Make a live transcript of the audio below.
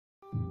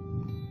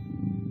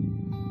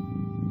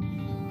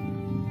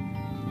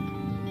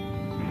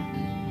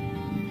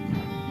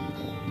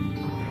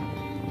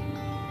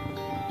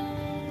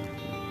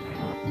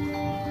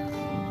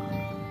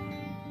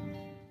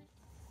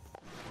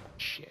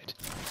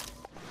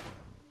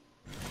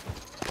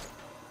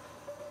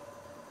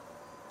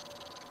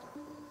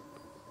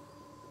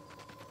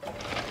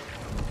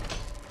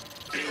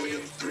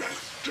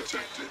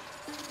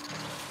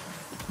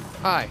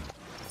Hi.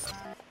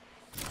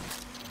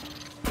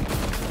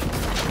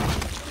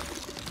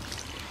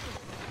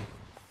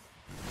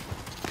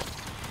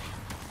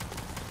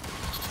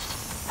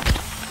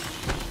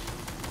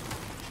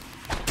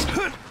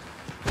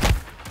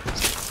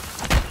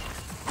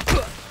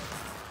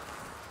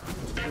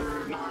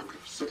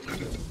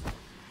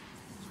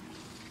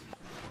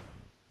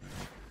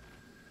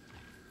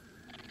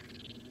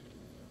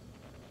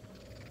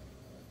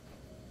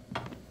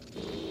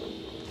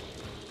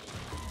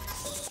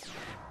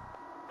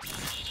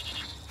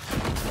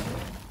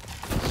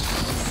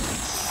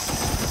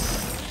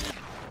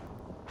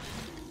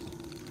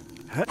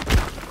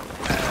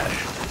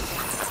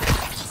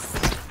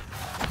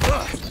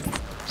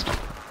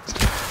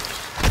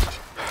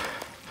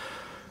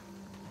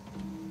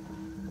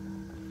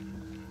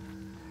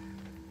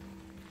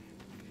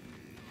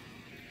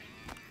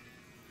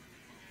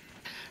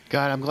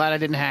 God, I'm glad I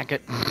didn't hack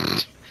it.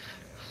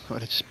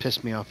 Would have just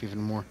pissed me off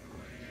even more.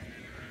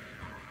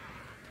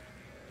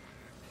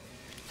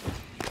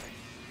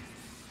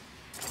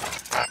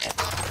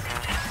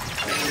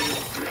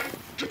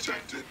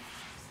 Detected.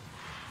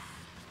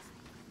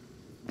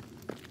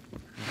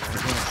 You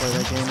wanna play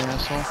that game,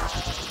 asshole?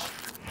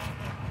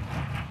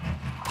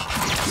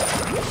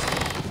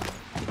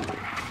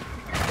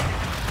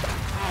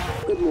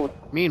 Good morning,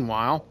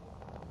 Meanwhile,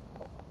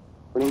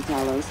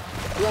 Talos.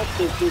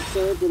 Breakfast is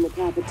served in the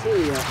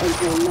cafeteria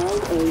until 9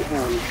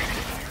 a.m.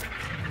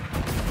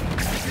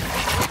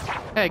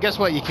 hey, guess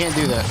what? You can't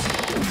do that.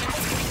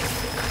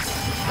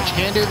 But you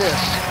can do this.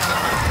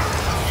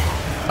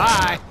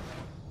 Bye!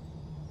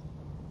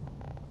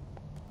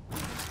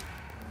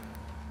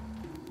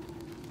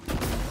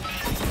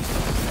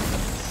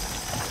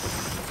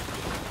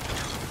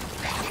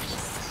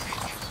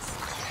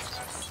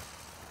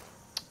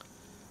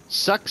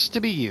 Sucks to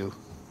be you.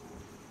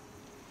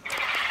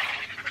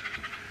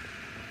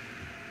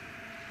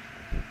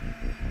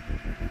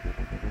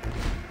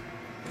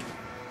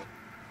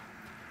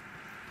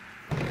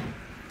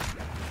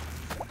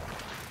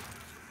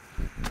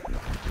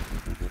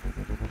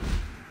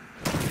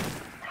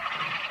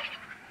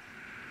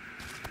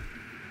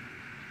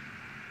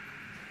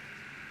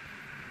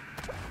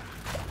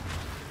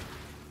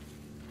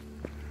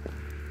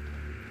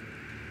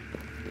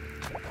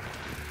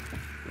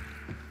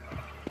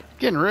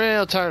 Getting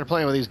real tired of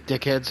playing with these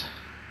dickheads.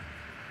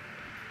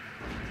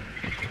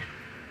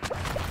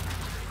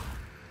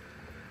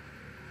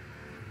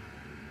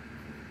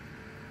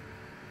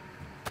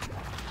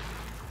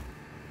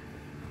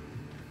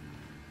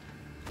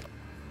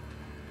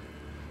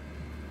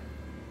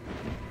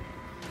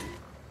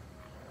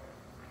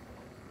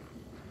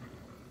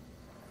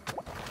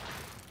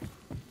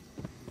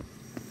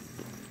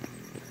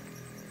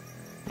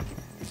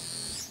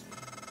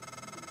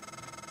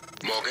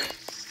 Morgan,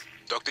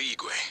 Dr.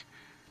 Igwe,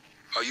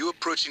 are you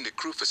approaching the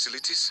crew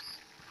facilities?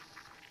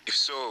 If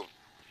so,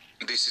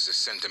 this is a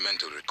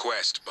sentimental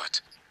request,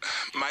 but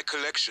my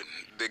collection,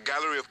 the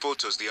gallery of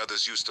photos the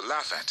others used to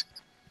laugh at.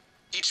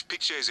 Each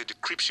picture is a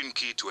decryption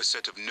key to a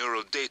set of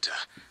neural data,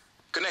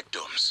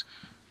 connectomes,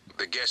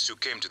 the guests who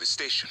came to the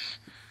station.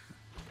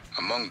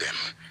 Among them,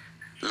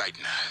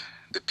 Leitner,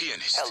 the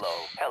pianist.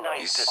 Hello.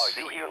 Are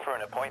you here for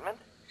an appointment?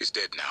 Is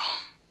dead now.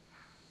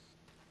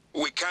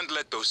 We can't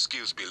let those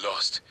skills be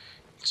lost.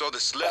 It's all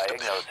that's left of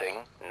them.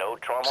 Diagnosing. No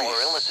trauma Please,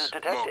 or illnesses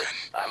detected. Morgan,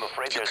 I'm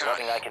afraid if you there's can,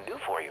 nothing I can do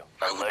for you.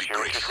 I would Unless be you're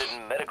grateful.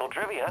 interested in medical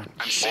trivia.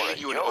 I'm or sending a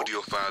you an joke.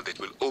 audio file that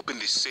will open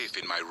this safe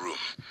in my room.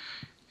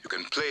 You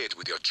can play it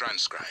with your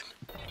transcribe.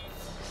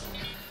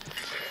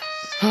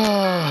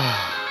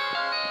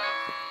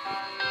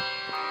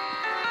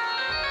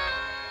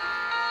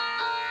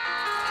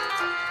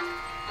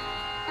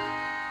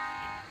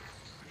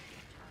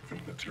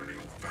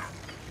 Material found.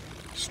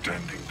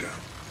 Standing down.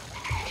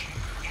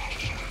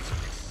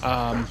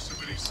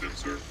 Proximity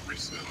sensor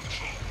reset.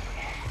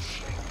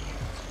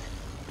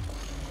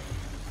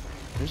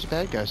 There's a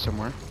bad guy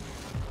somewhere.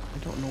 I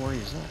don't know where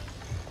he's at.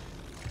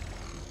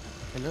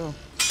 Hello?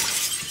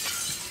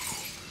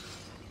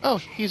 Oh,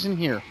 he's in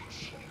here.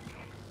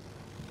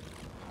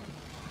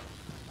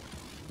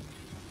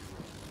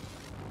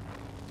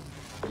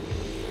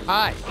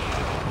 Hi.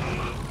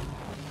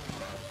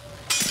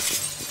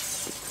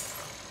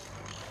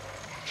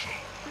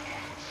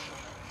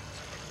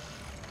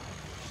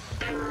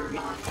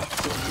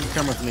 You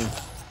come with me.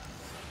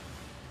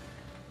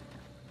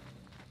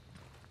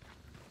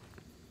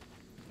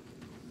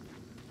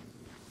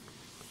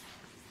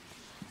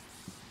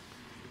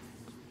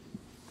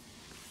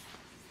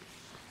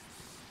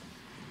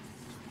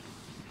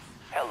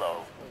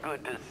 Hello.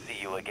 Good to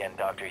see you again,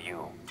 Dr.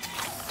 Yu.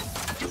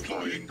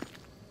 Deploying.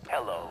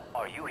 Hello.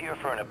 Are you here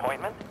for an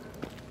appointment?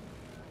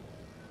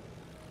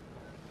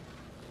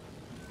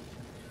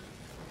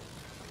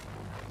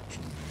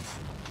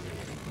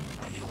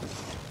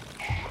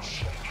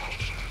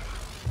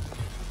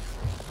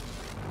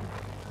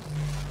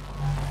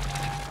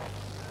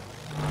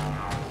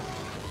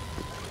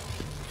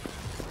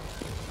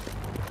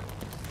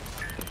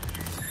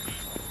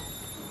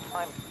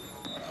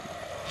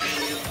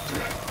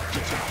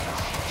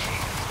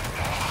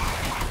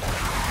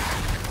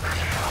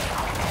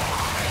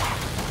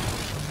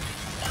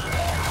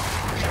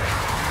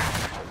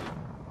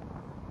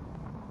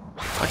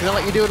 gonna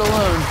let you do it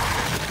alone.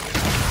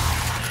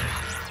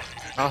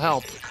 I'll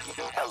help.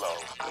 Hello.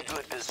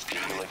 Good to see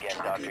you again,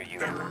 Dr.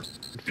 Yu.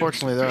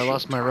 Unfortunately, though, I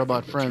lost my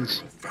robot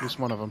friends. At least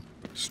one of them.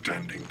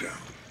 Standing down.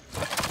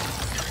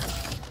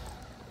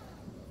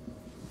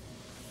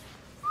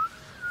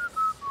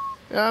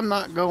 I'm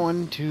not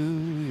going to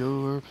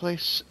your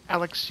place,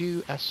 Alex,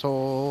 you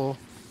asshole.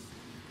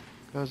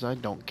 Because I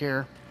don't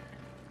care.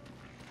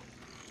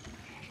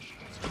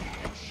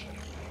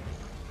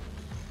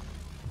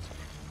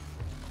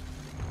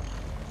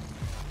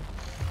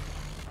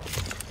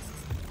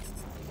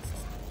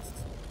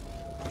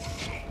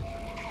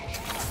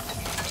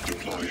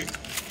 Deploying.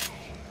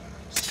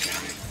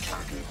 Scanning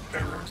target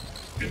error.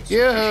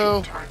 Yo!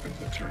 Insufficient time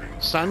and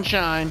materials.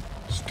 Sunshine.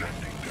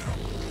 Standing down.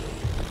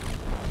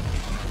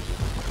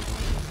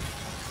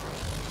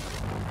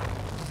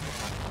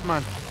 Come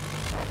on.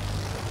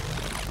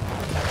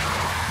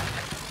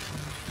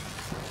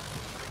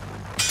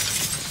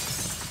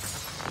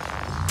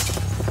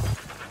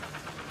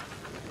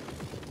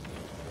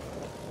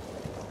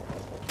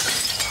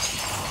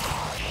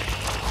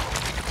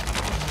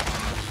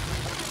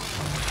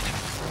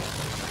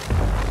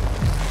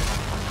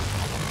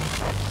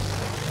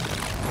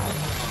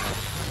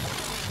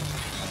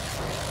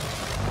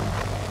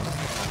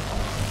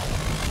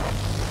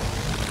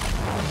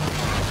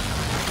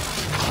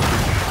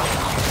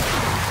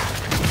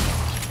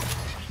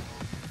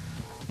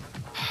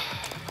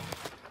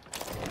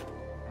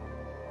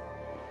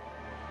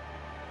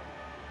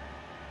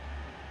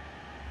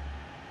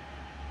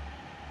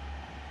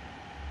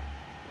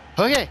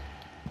 Okay.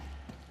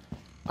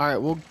 All right,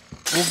 we'll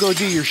go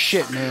do your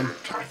shit, man.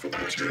 Time for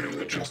material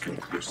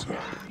adjustment closer.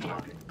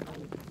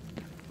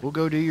 We'll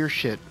go do your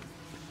shit.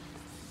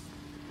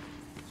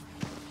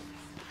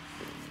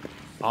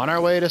 On our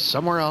way to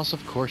somewhere else,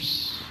 of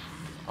course.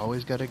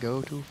 Always gotta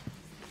go to.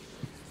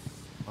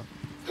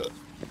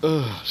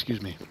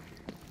 Excuse me.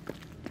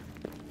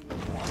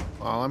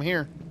 While I'm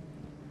here.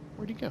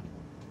 Where'd he go?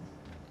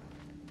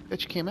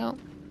 Bet you came out.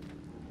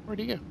 Where'd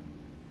he go?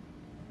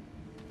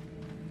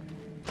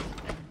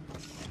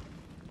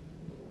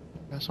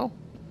 Asshole.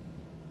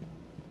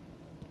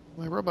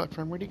 My robot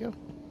friend, where'd he go?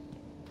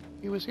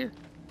 He was here.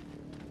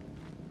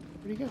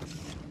 Where'd he go?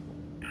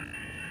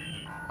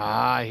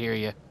 Ah, I hear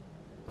you.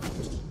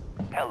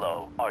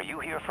 Hello. Are you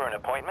here for an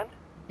appointment?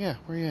 Yeah,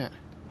 where you at?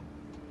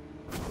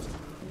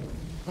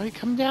 Why you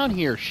come down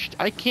here?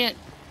 I can't.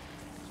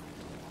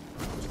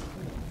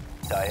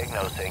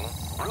 Diagnosing.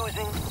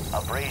 Bruising,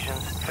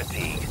 abrasions,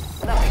 fatigue.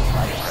 Nothing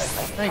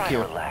life-threatening. Thank Try you.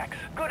 to relax.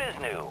 Good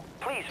as new.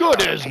 Please Good fill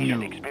out as a patient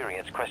new.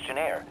 experience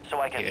questionnaire so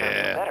I can serve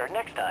Yeah. you better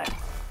next time.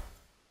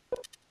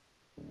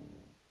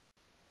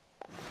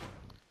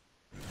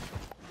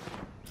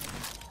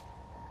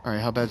 All right,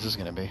 how bad is this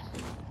gonna be?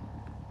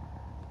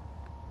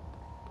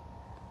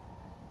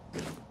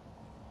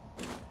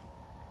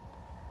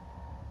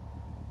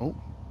 Oh.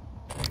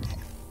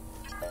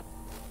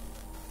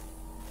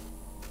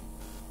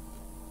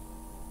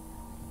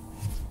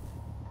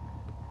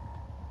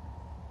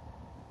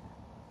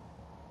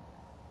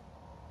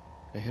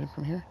 Did I hit him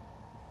from here?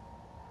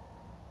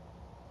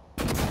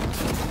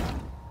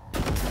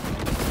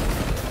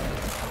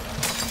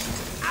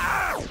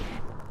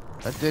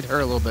 That did hurt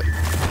a little bit.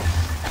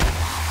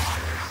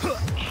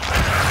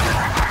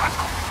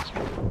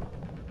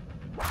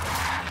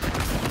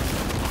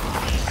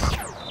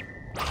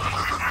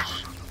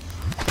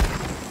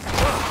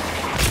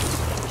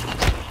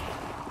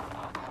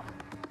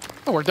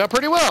 That worked out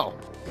pretty well.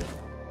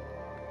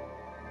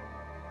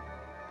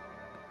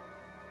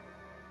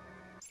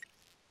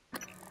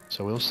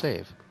 So we'll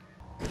save.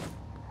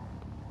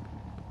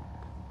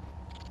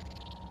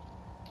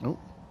 Nope.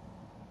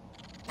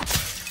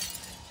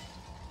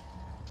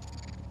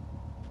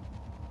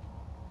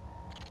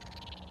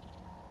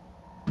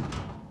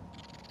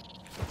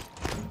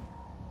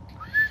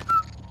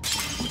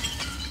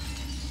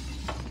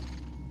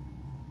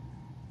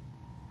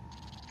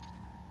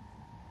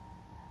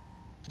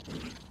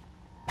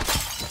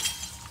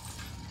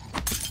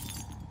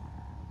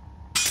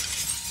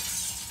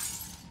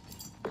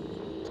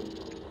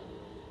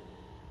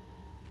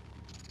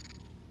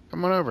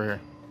 Come on over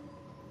here.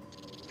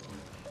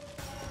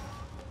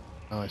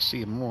 Oh, I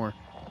see more.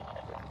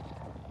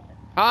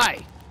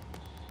 Hi!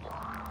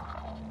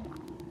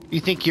 You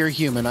think you're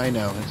human, I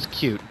know. It's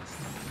cute.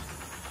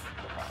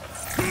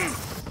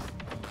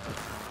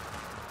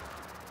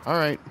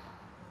 Alright.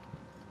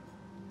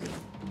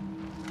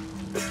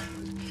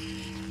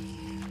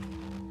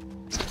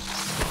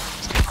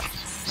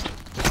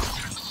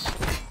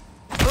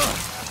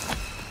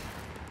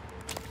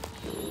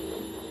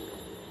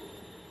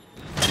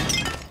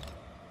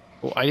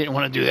 Well, I didn't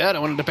want to do that. I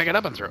wanted to pick it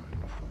up and throw it.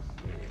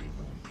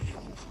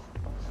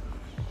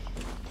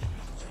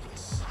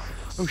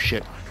 Oh,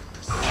 shit.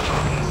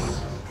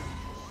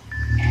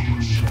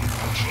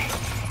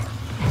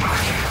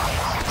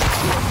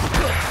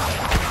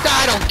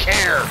 I don't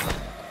care!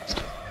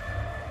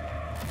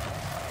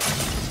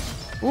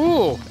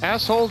 Ooh,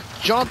 asshole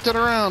jaunted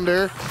around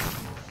there.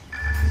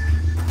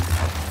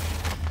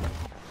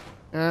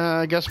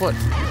 Guess what?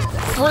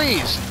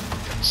 Freeze!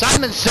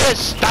 Simon says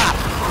stop!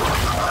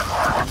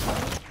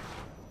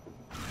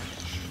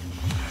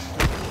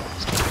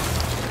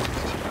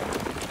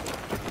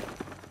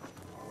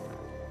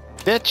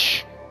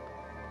 Bitch!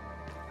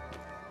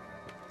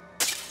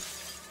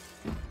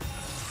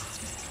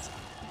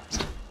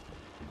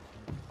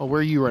 Oh,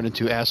 where are you running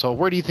to, asshole?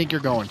 Where do you think you're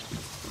going?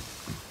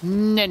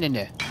 Nah, nah,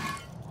 nah.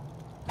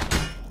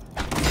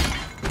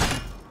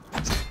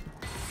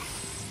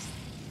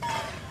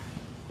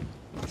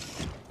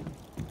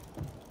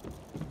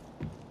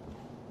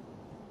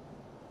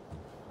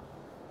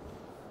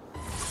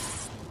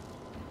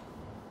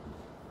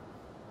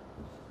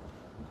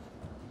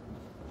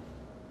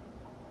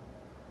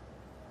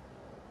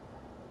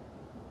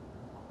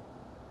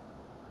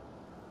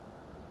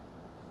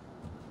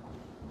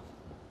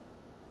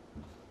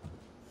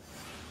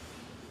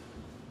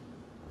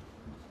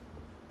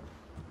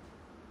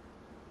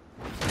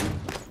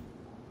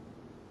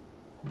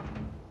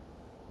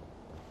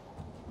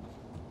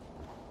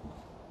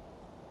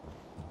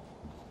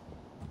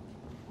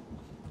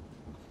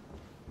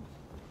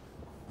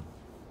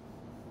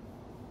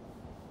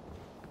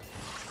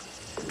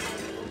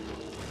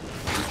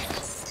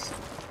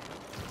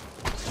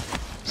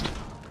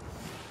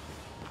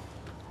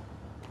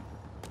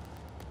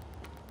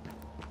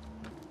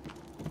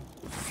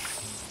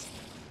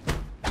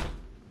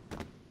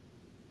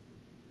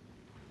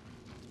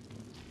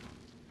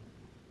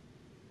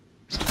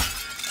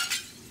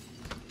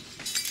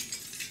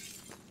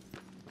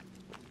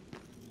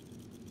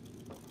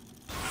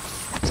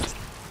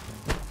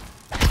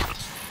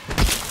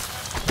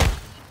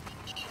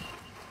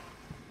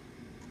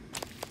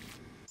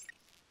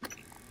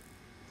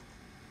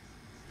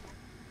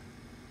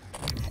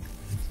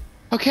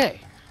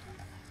 Okay.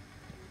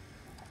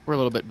 We're a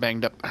little bit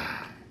banged up.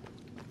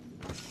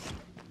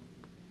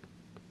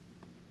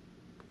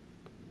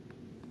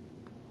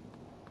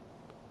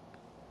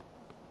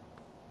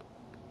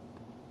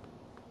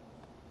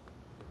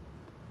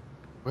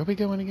 Where are we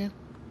going again?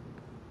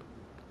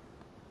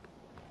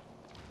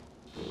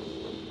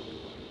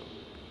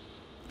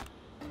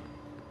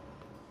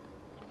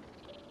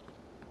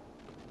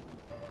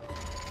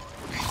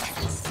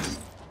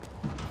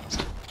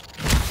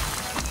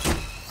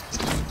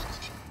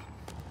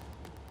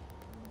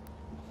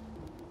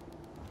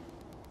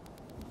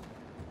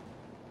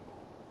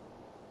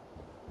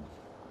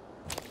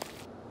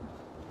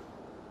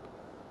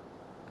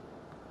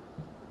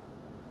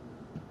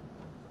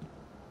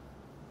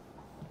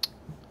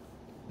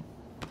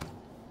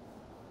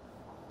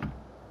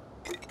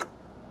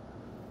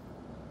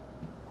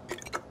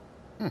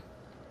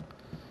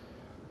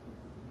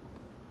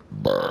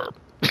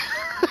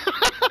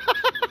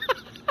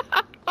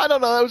 I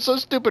don't know, that was so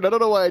stupid. I don't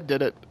know why I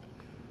did it.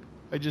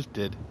 I just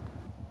did.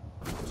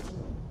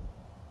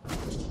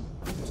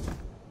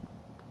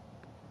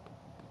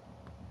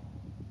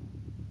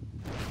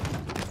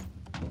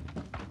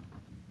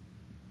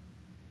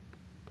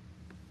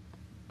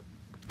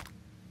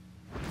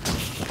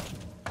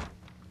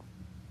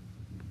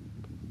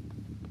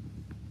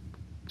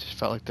 Just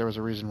felt like there was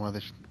a reason why I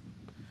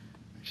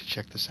should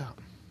check this out.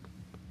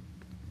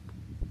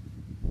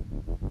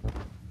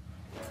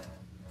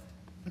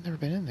 I've never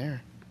been in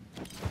there.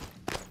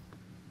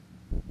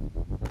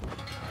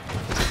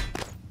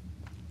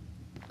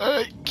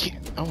 I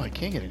can't. Oh, I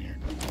can get in here.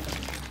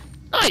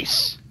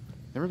 Nice!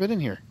 Never been in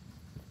here.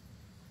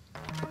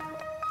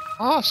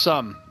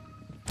 Awesome!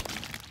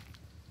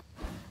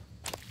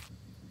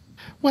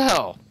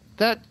 Well,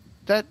 that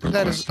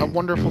is a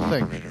wonderful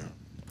thing.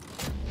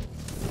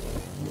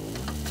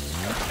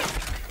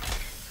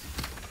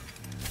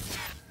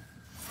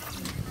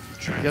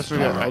 Guess we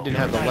got. I didn't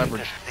have the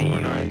leverage.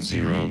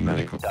 490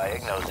 medical.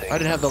 Diagnosing. I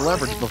didn't have the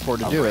leverage before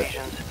to do it.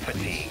 Operations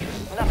fatigue.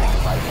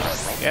 Nothing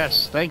life-threatening.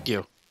 Yes, thank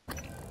you.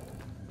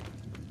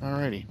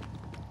 Alrighty.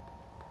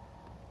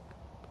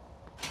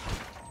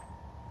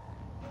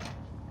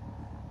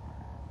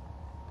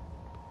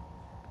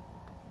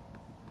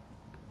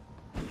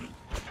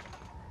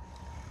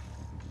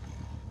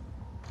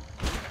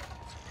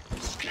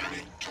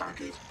 Scanning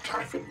target.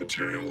 Typhon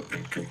material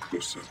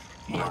inconclusive.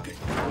 Logging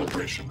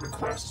calibration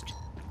request.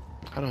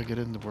 How do I get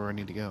into where I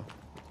need to go?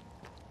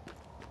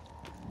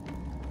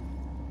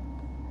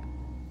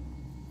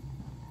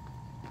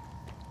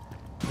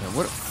 Yeah,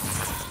 what?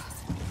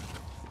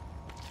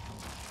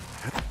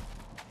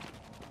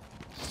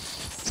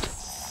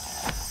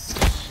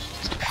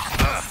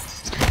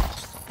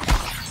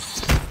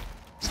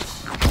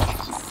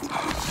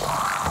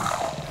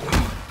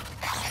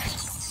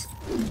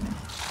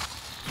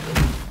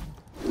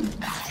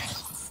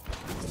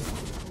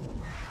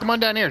 Come on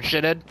down here,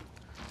 shithead.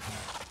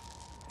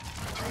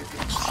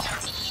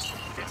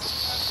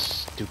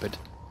 Stupid.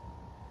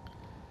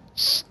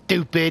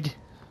 Stupid.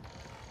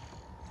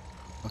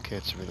 Okay,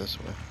 it's over this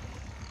way.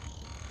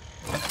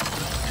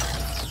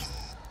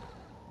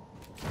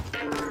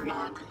 Error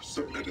log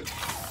submitted.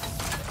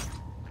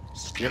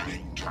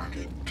 Scanning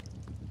target.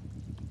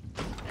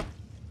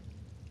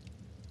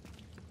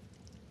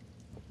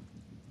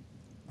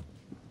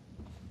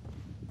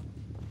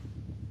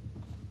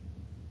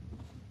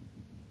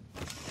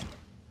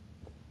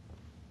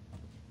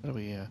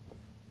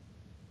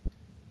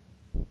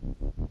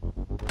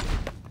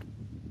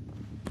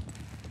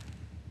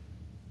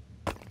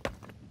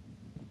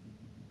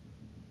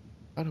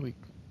 How do we...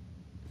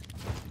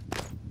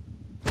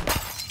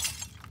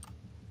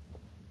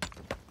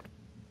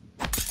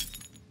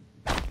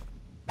 I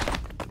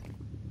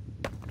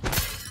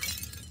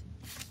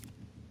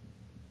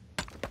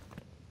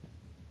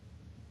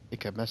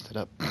think I messed it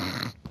up.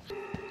 I'm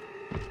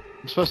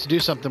supposed to do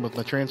something with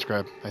my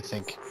transcribe, I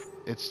think.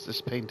 It's this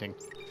painting.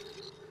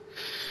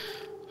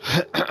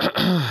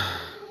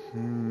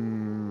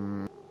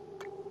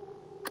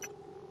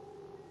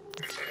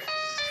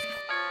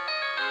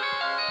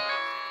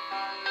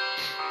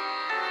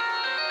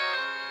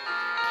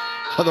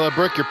 Although I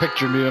broke your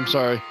picture, dude, I'm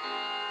sorry.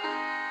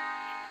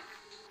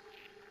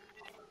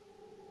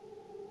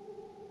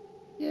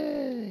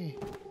 Yay!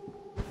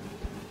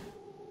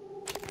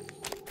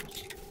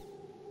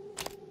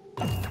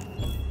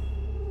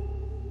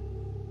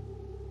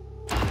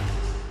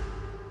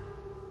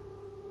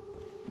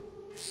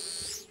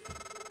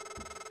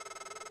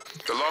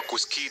 The lock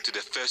was key to the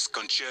first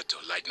concerto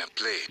Leitner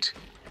played.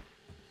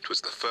 It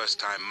was the first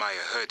time Maya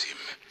heard him,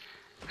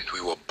 and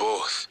we were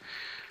both.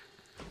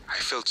 I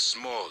felt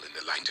small in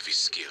the light of his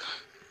skill.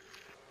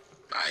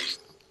 I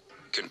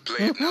can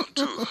play it now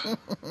too,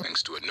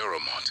 thanks to a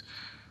neuromod,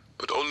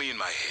 but only in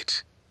my head.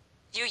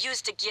 You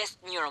used a guest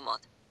neuromod.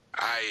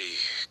 I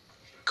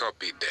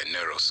copied their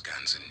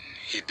neuroscans and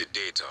hid the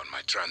data on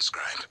my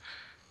transcribe.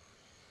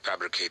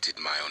 Fabricated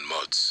my own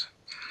mods.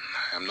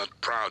 I'm not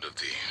proud of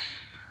the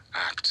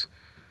act.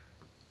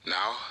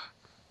 Now,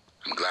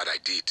 I'm glad I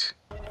did.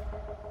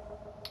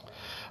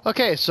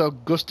 Okay, so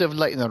Gustav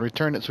Leitner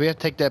returned it, so we have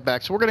to take that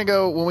back. So we're gonna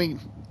go when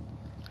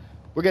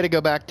we're gonna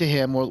go back to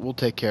him. We'll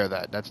take care of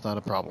that. That's not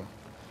a problem.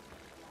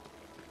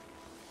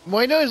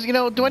 Well, I know is, you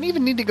know, do I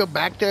even need to go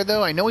back there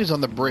though? I know he's on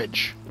the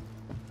bridge.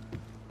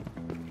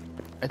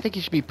 I think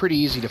he should be pretty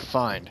easy to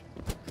find.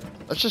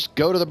 Let's just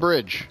go to the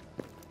bridge.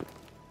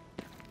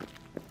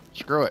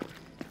 Screw it.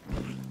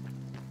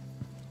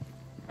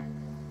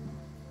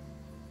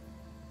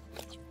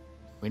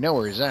 We know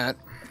where he's at.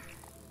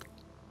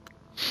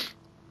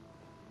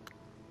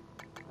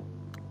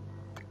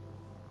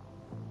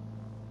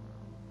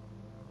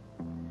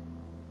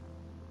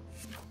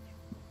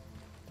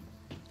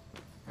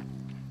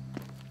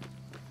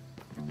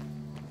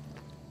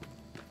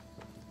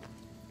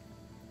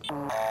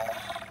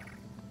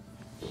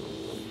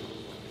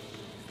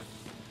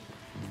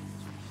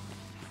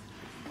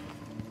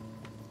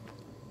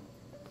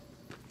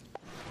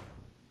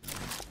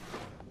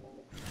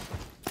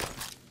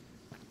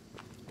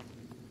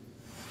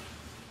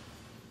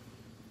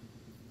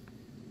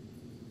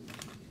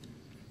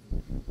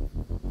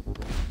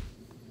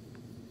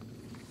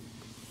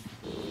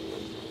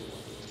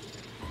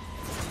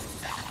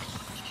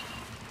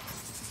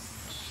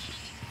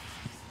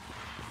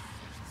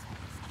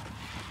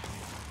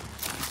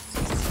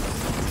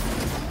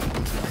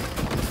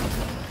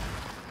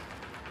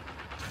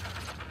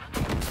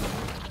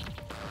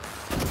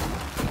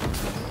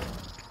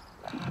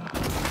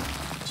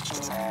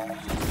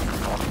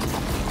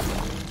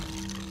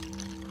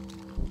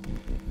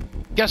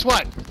 Guess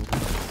what?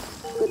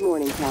 Good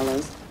morning,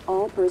 Talos.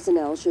 All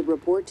personnel should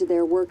report to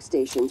their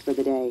workstations for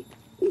the day.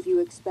 If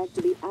you expect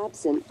to be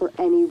absent for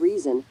any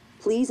reason,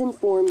 please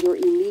inform your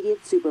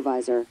immediate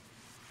supervisor.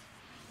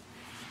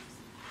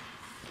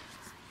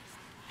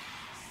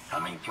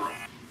 Coming through.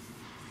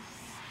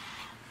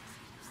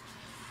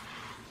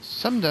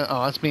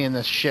 Oh, that's me in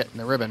this shit in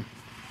the ribbon.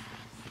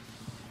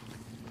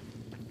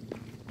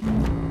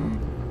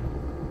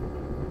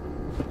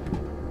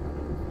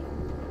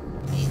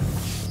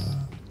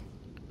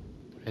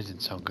 That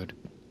didn't sound good.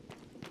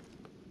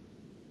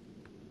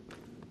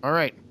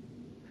 Alright.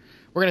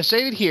 We're gonna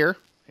save it here,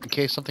 in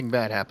case something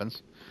bad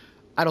happens.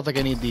 I don't think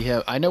I need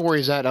the... I know where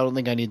he's at, I don't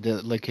think I need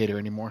the locator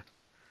anymore.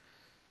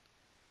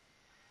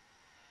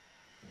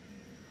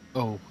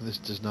 Oh, this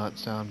does not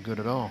sound good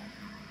at all.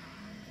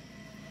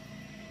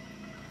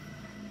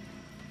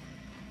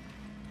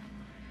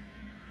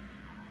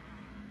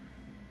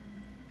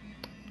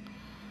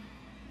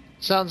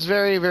 Sounds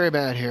very, very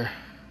bad here.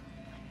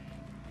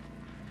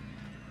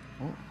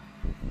 Oh.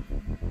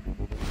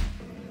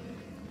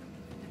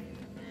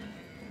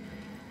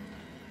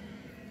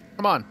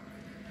 Come on.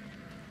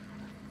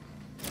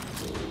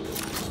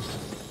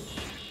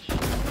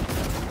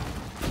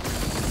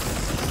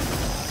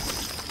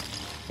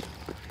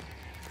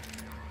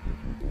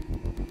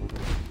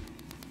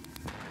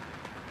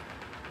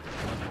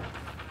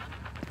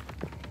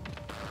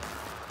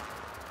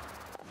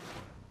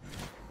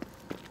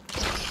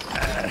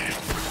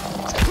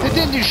 It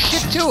didn't do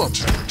shit to him.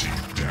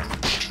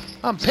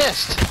 I'm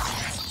pissed.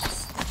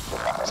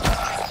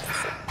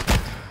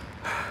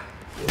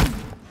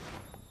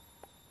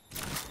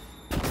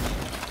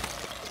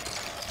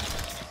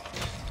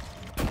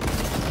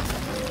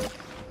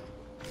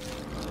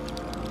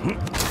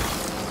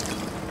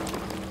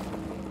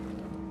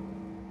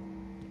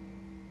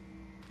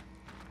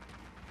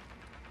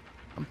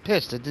 I'm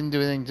pissed. It didn't do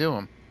anything to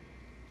him.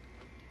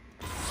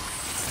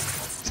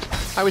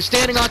 I was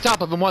standing on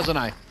top of him, wasn't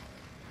I? I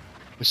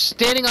was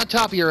standing on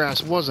top of your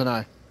ass, wasn't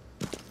I?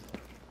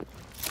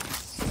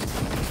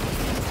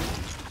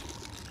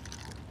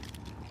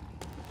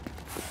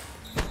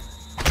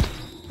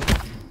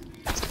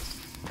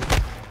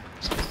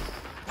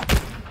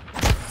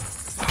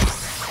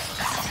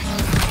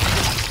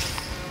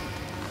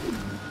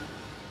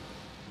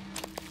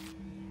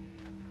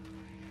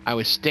 I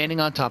was standing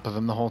on top of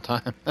him the whole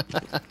time.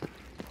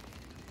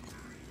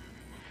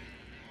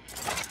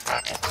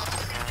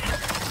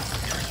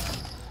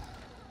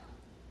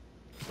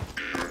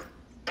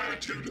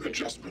 Attitude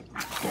adjustment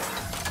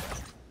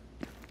required.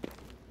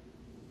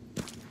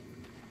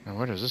 Now,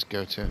 where does this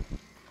go to?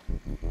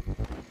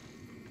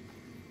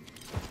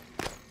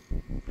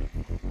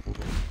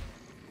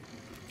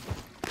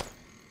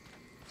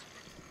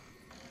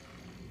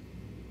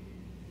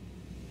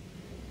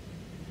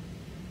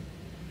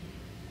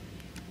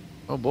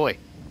 Oh boy.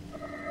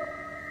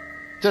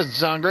 Doesn't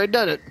sound great,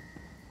 does it?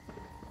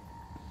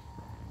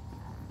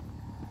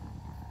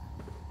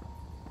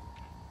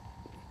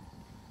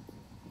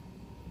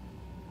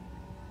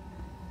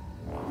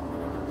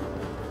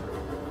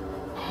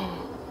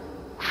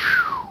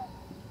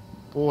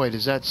 Boy,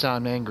 does that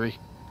sound angry.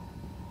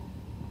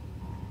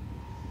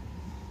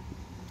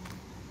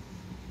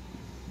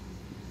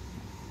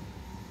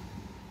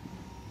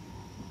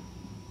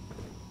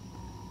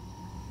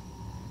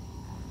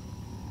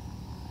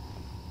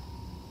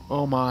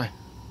 Oh my.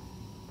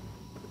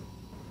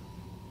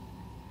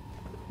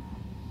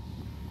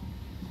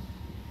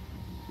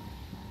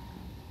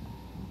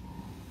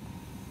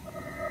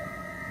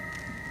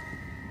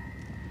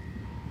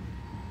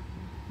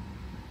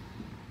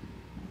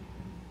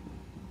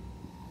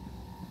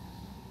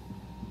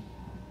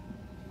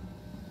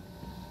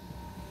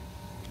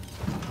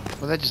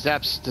 Well, that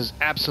just does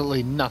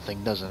absolutely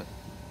nothing, doesn't it?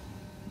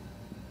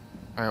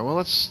 All right. Well,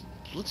 let's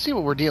see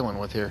what we're dealing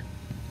with here.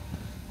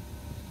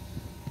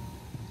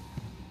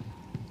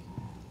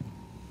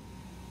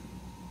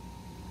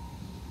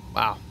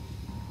 Wow.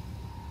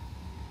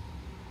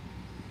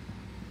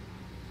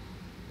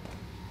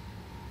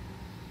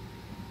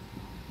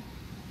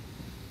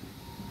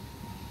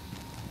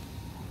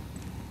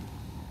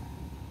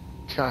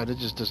 God, it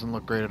just doesn't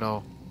look great at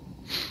all.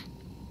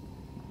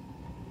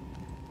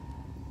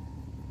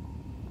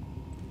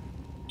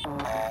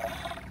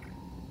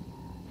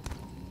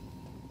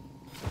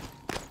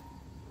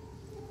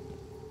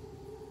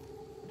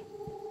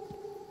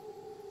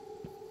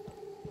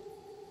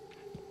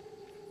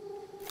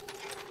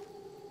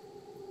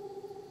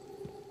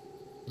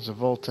 There's a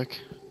Voltic.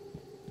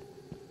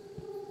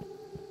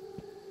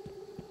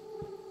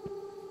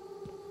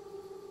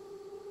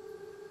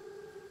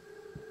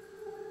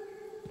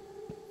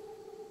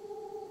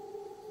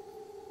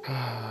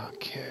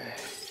 Okay.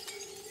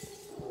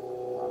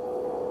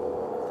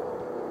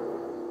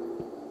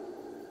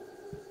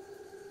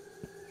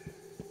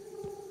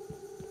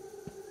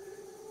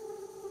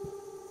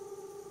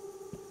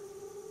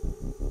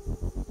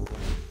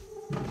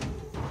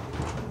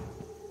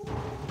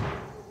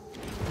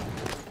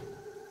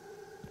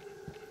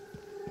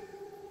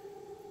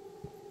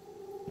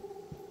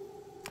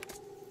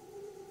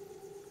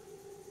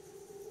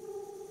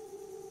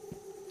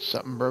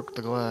 Something broke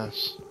the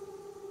glass.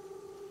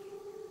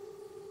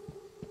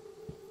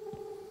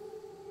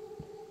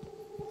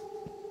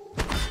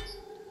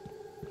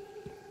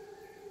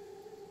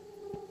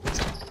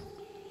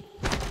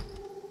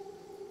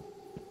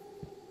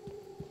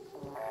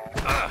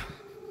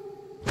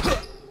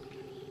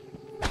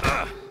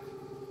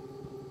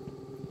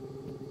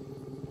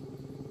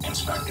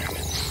 Inspecting.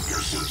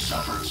 Your suit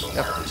suffered some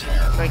wear and tear.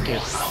 Thank you.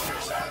 I'll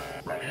fix that.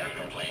 Repair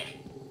complete.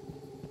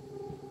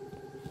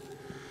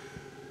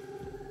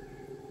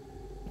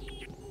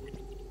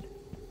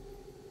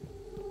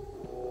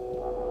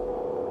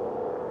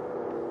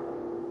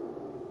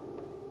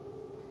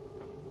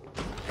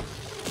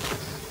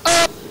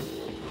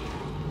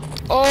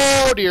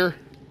 Oh dear.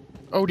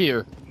 Oh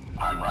dear.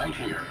 I'm right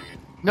here.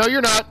 No,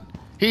 you're not.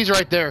 He's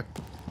right there.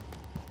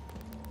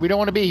 We don't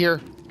want to be here.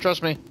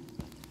 Trust me.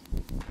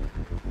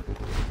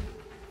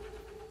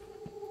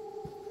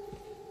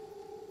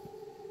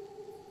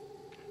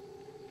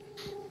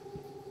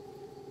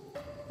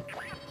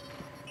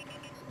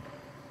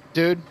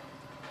 Dude.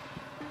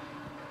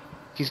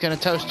 He's gonna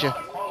toast you.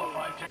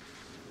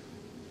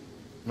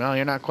 Well,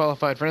 you're not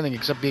qualified for anything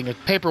except being a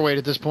paperweight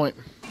at this point.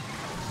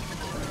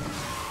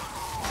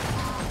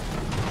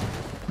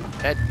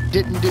 That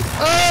didn't do.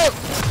 Oh!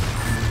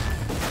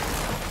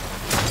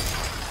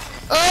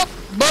 Oh!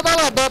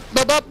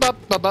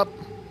 Bup.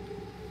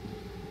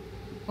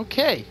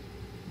 Okay.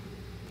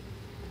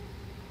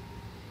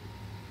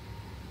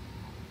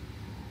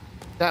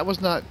 That was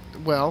not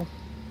well.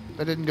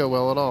 That didn't go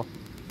well at all.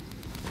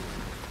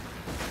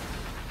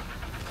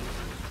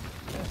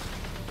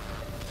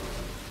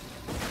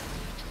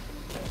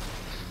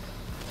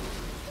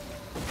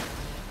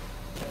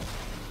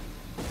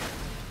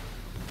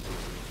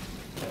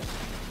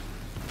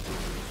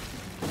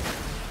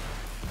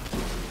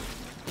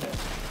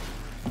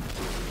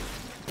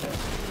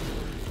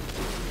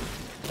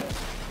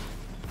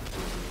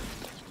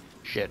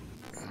 Shit.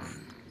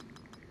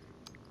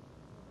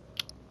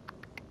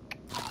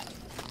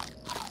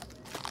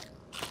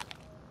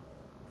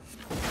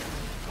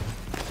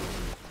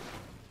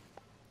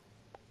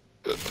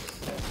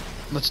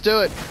 Let's do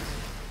it.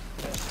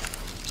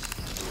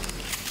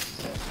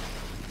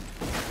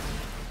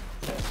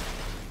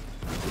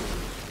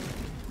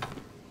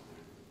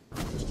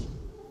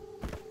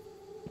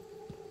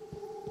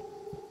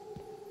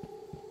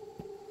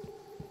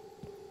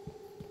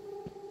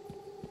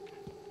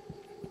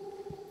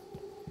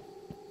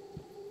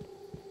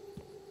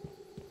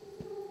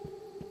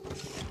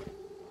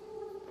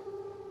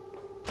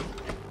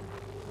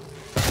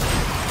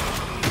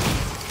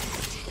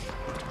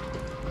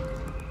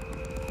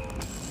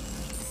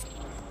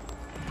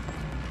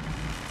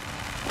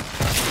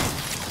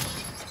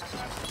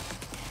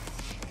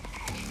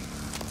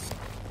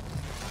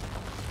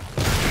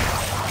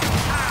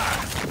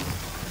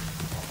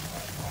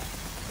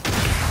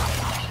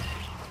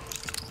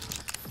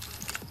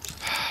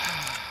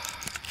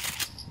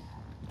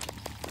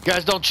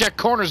 Guys don't check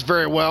corners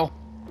very well.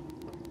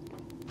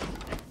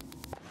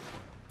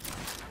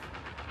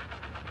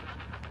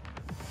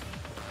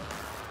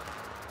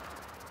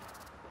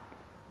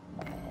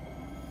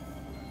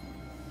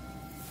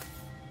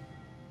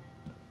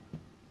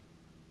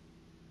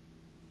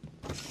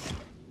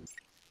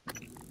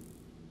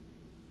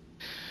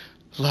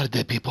 A lot of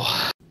dead people.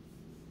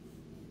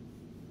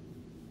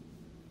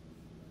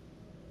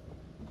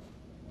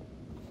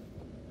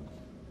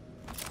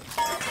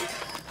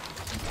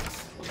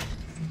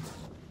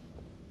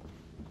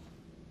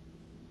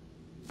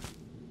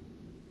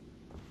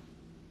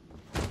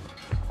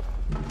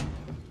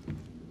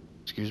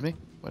 Excuse me?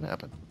 What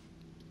happened?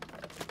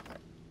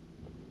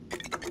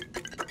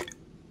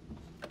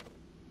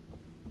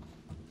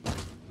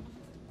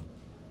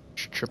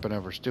 Tripping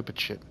over stupid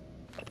shit.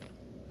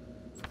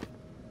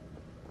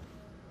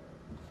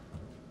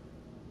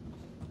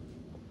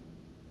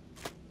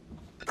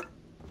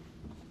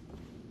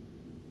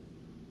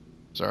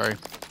 Sorry.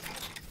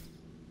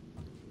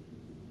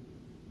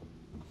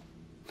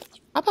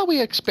 How about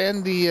we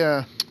expand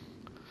the,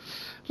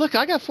 Look,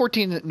 I got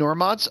 14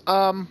 Normods.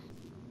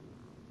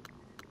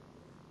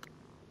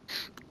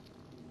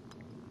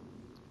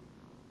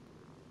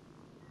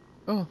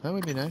 Oh, that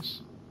would be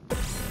nice.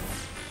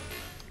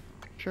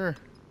 Sure.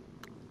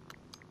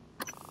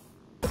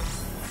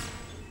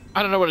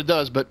 I don't know what it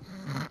does, but...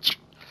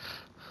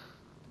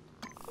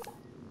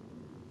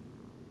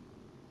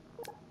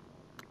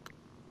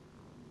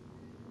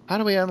 How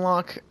do we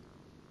unlock...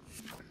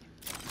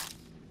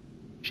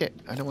 Shit,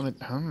 I don't want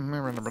to... How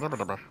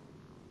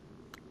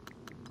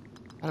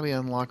do we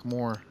unlock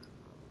more?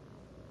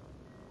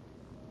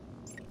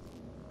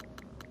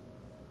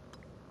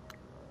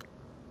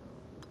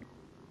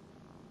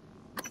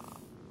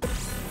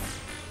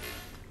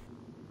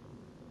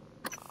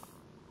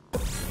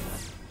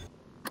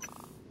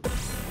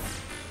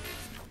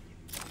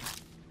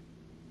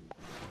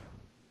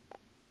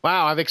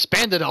 Wow, I've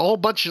expanded a whole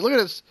bunch. Look at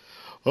this.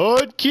 Oh,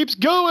 it keeps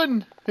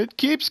going. It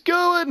keeps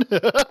going.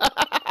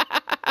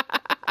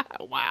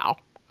 Wow.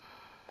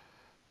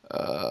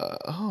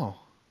 Oh.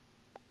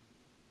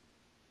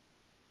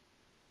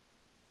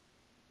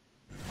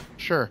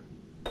 Sure.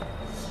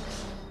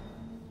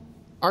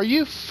 Are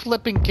you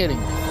flipping kidding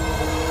me?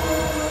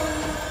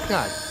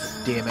 God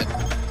damn it.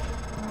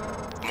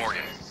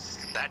 Morgan,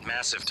 that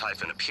massive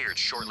typhon appeared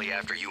shortly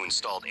after you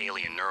installed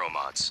alien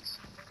neuromods.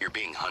 You're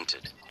being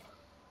hunted.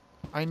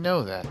 I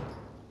know that.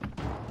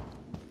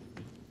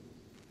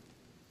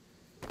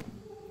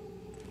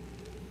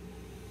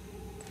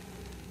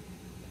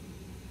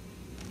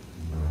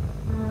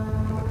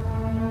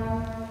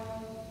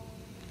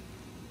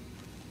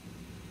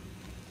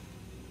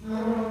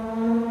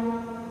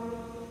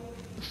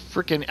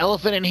 Freaking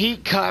elephant in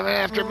heat coming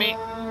after me.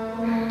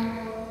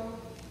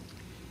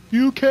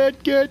 You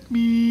can't get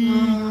me.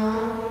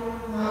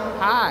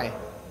 Hi.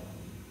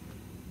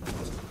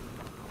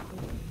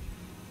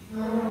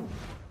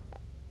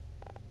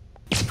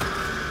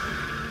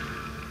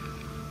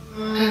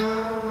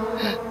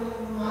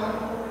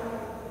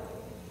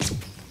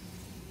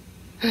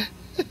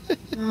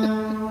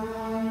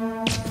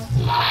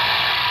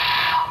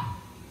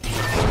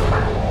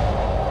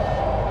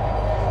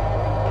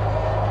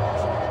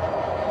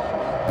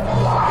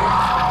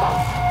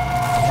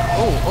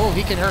 Oh,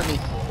 he can hurt me.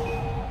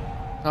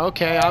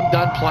 Okay, I'm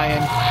done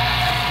playing.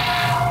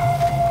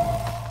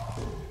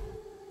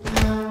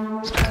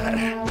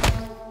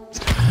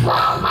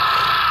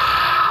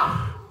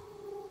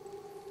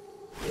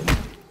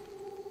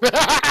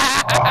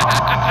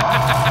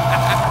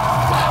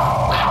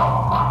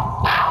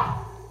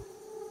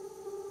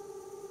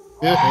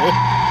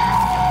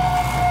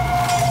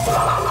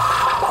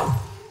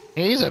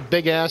 He's a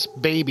big-ass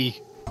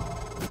baby.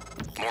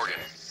 Morgan,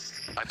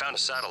 I found a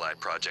satellite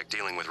project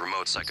dealing with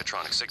remote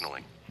psychotronic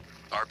signaling.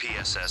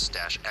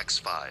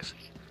 RPSS-X5.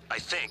 I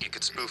think it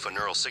could spoof a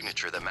neural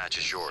signature that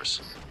matches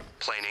yours.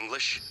 Plain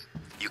English,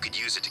 you could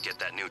use it to get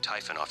that new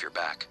typhon off your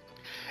back.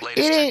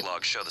 Latest tech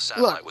logs show the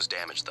satellite was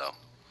damaged, though.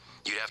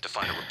 You'd have to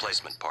find a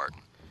replacement part.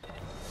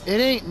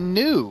 It ain't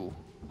new.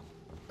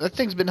 That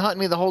thing's been hunting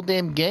me the whole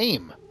damn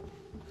game.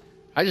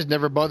 I just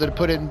never bothered to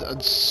put in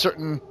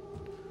certain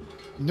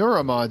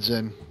neuromods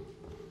in.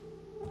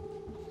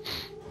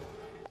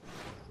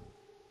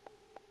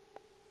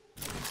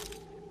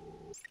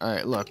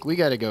 Alright, look, we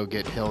gotta go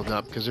get healed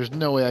up, because there's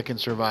no way I can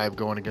survive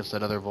going against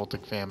that other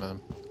Voltic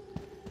famine.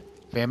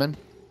 Famine?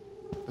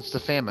 It's the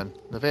famine.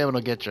 The famine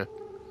will get you.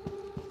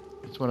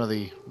 It's one of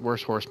the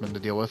worst horsemen to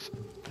deal with.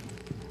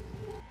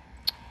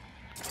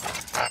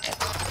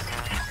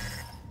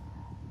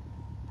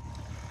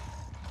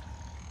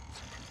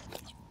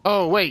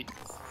 Oh, wait.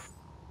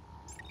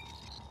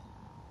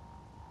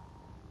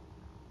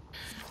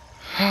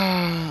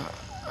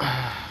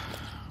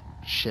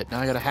 Shit, now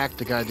I gotta hack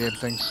the goddamn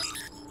things.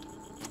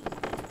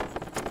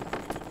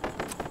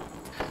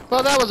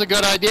 Well, that was a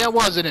good idea,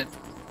 wasn't it?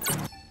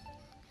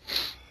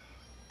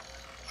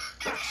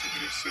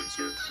 Proximity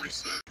sensor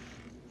reset.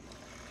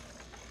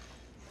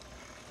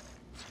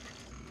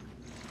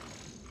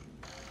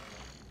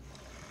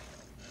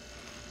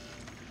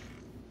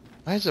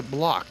 Why is it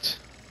blocked?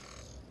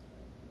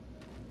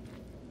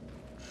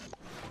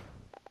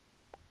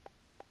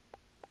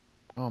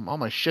 Oh, all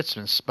my shit's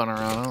been spun around.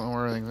 I don't know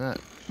where everything's at.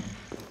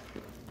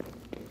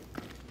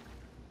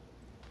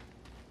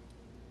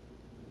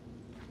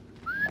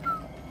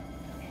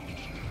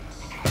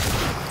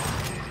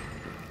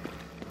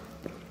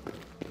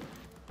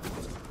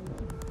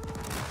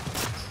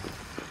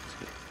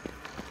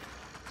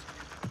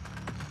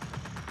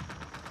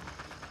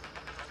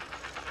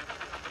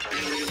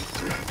 Alien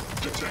threat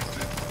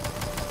detected.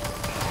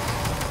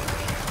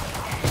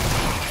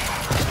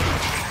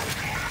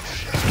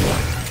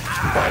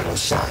 Vital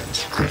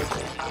signs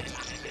critical.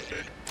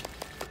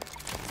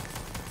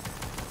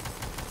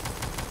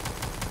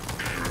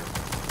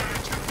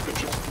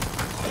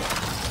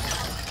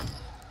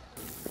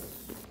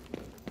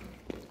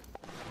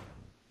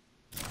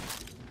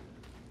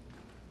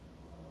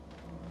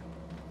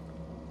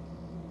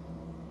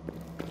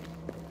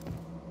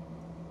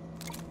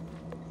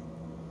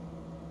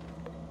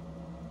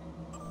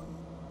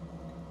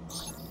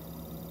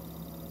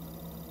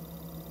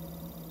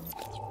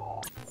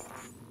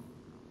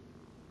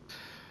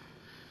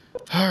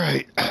 All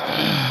right.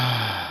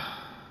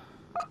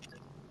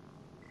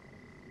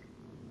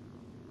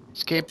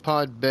 Escape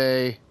pod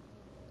bay,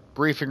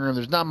 briefing room.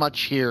 There's not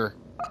much here.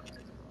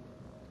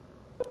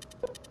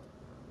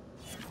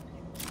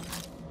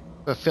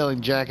 But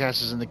failing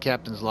jackasses in the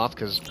captain's loft,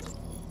 because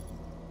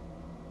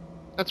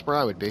that's where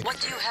I would be. What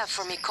do you have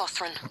for me,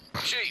 Cawthron?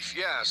 Chief,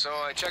 yeah, so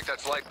I checked that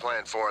flight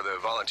plan for the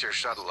volunteer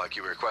shuttle like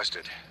you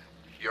requested.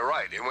 You're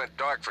right, it went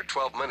dark for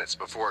 12 minutes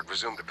before it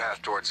resumed a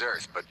path towards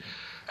Earth, but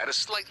at a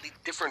slightly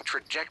different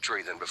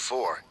trajectory than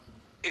before.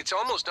 It's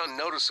almost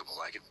unnoticeable,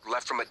 like it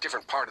left from a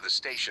different part of the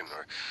station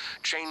or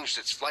changed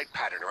its flight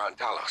pattern around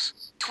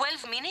Talos.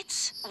 12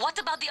 minutes? What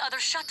about the other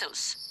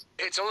shuttles?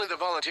 It's only the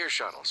volunteer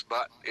shuttles,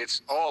 but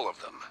it's all of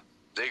them.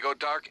 They go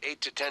dark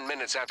 8 to 10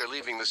 minutes after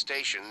leaving the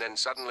station, then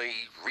suddenly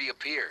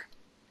reappear.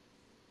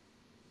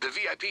 The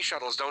VIP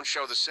shuttles don't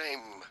show the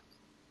same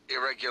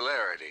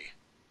irregularity.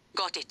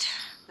 Got it.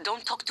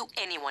 Don't talk to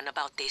anyone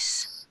about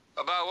this.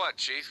 About what,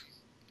 Chief?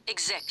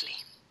 Exactly.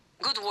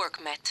 Good work,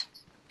 Matt.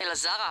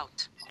 Elazar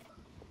out.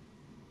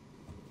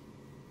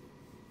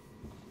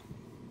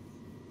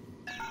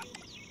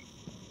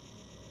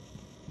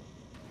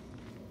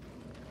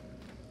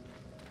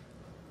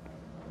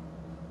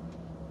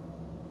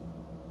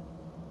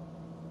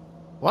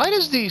 Why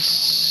does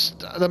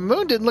the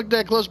moon didn't look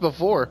that close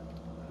before?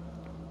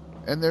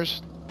 And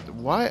there's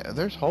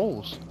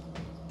holes.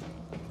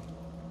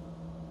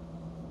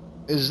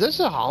 Is this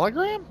a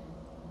hologram?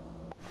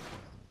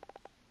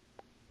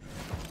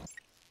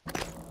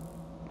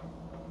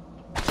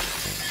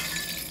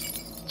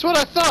 That's what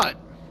I thought.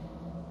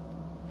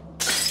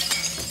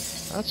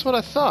 That's what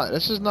I thought.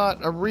 This is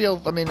not a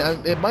real... I mean,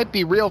 it might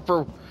be real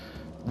for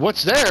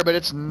what's there, but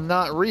it's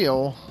not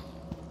real.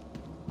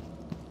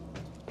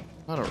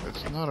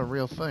 It's not a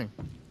real thing.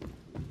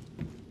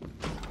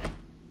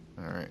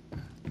 Alright.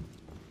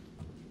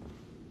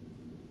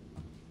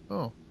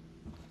 Oh.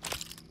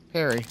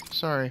 Perry.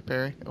 Sorry,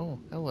 Perry. Oh,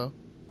 hello.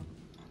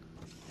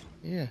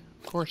 Yeah,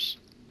 of course.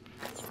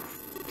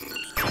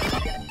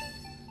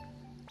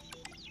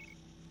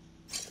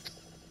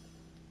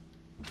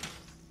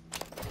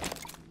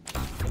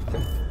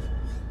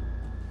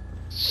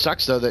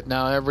 Sucks though that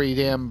now every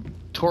damn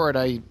turret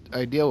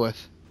I deal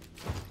with.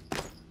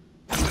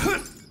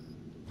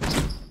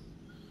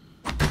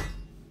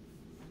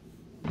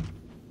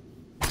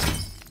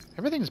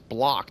 Everything's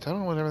blocked. I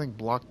don't know what everything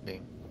blocked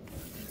means.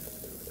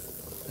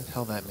 What the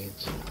hell that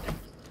means.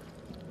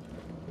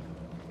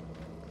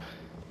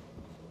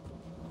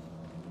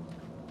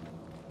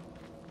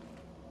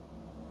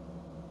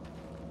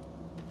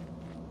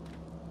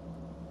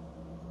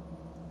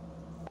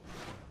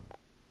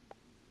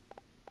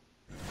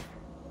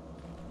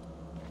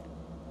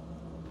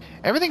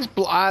 Everything's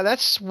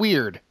that's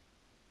weird.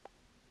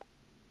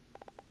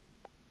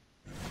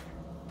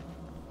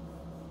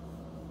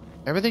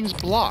 Everything's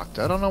blocked.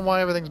 I don't know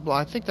why everything's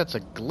blocked. I think that's a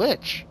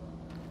glitch.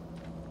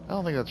 I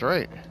don't think that's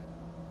right.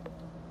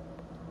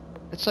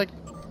 It's like...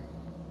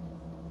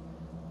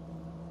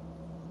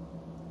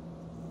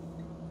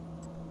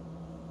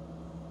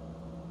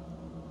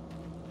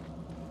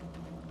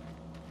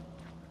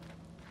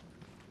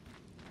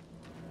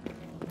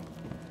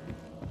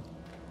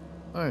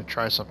 I'm gonna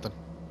try something.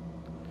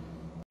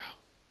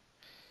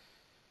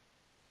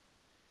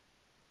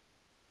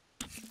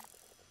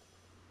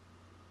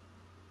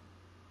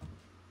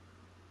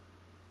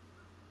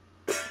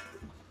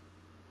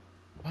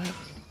 What?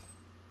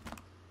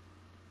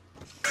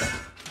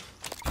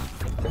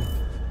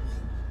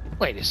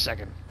 Wait a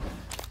second.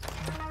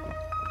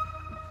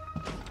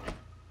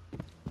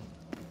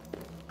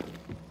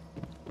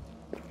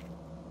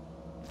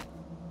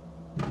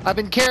 I've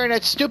been carrying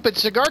that stupid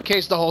cigar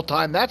case the whole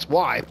time, that's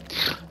why.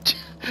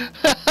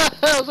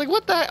 I was like,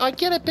 what the? Why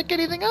can't I pick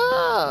anything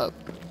up?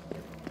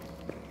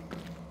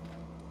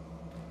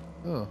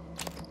 Oh.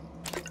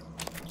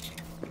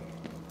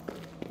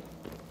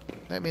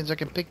 That means I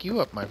can pick you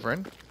up, my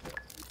friend.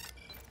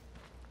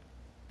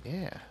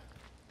 Yeah.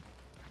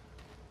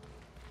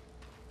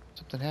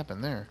 Something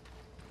happened there.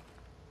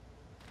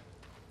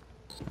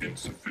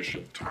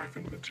 Insufficient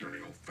Typhon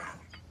material found.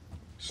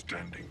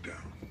 Standing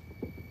down.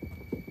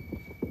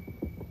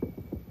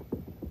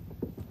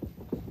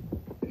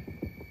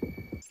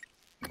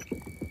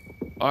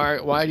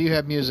 Alright, why do you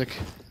have music?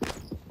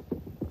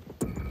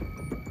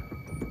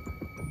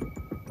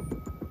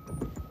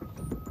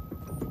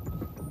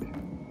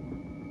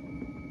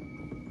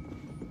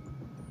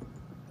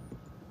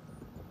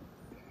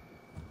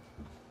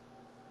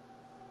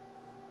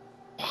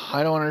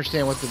 I don't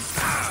understand what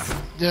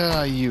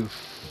the... you...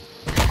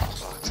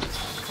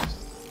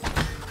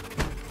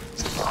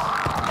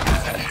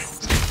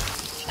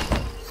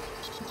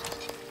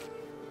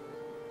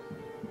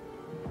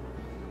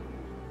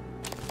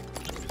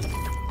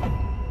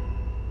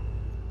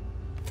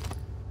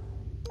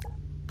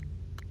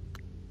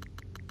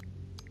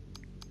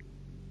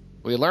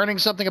 We learning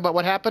something about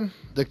what happened?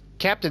 The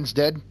captain's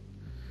dead.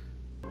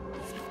 I'm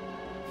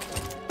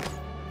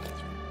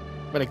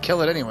gonna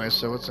kill it anyway,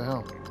 so what's the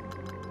hell?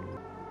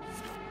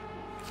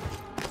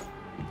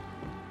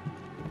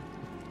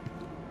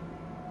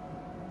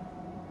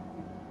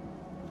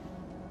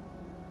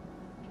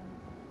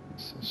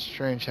 It's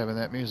strange having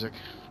that music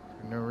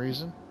for no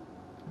reason.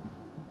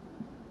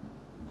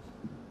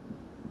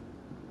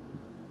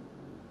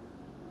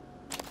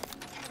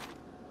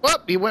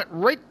 Whoop! He went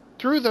right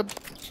through the...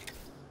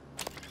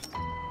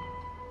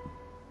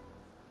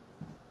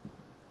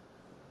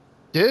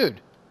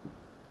 Dude.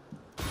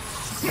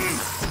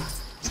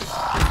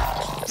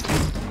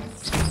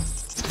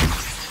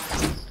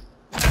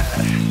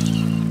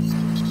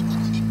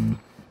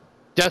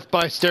 Death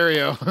by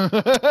stereo.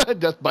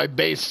 Death by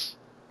bass.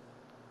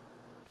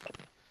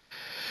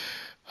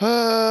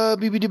 I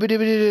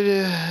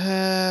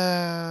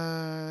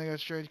got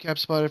strange cap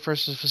spotted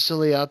versus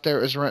facility out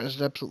there. It's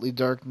absolutely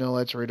dark. No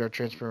lights, radar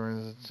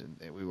transfer.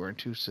 We weren't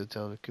too to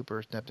tell.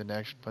 Cooper snapped into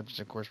action punches,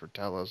 of course, for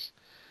Talos.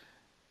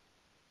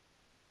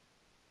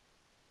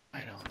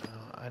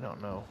 I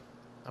don't know.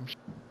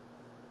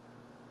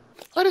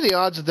 What are the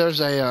odds that there's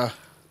a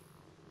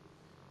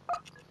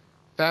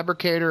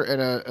fabricator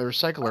and a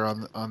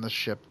recycler on this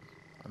ship,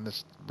 on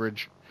this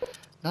bridge?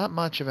 Not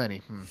much of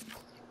any.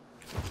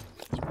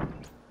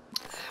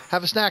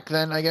 Have a snack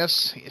then, I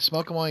guess.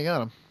 Smoke them while you got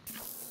them.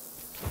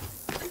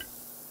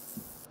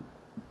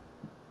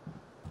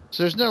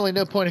 So there's really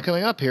no point in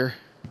coming up here,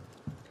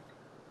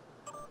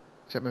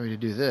 except maybe to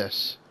do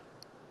this.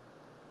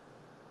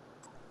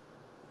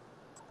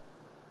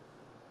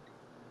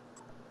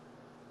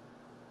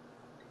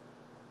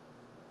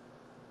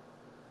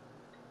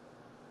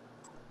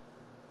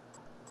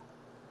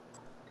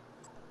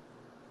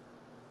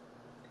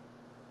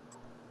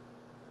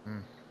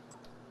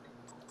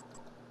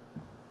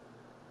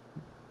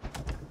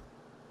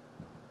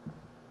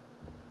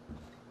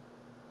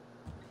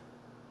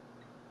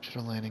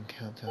 Landing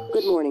countdown.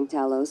 Good morning,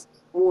 Talos.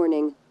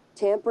 Warning.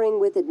 Tampering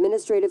with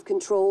administrative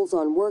controls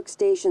on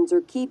workstations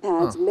or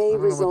keypads may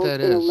result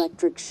in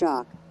electric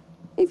shock.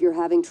 If you're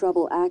having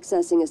trouble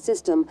accessing a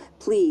system,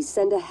 please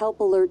send a help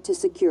alert to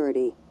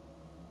security.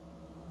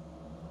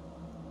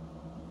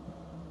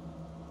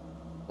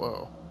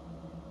 Whoa.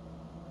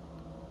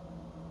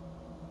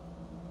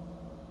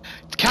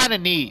 It's kind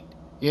of neat,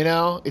 you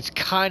know? It's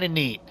kind of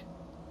neat.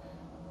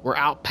 We're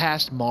out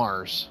past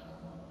Mars.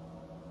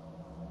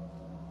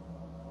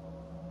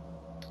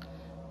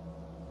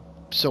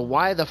 So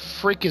why the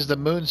freak is the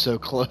moon so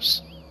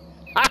close?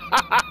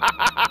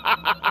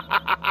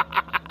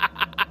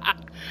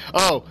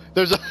 Oh,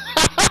 there's a...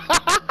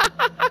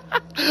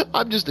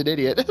 I'm just an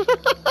idiot.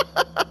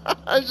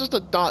 It's just a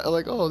dot. I'm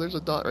like, oh, there's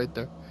a dot right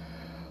there.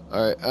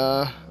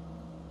 Alright,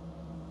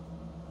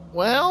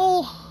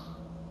 well...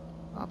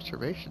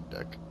 Observation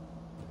deck.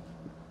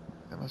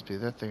 That must be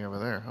that thing over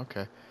there.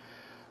 Okay.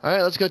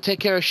 Alright, let's go take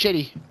care of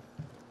Shitty.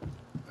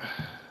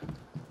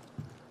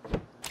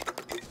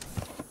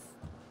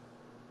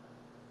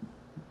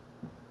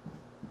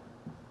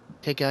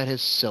 Take out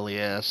his silly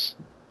ass.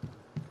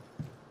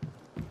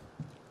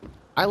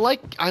 I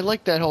like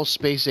that whole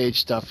space age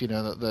stuff, you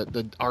know,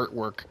 the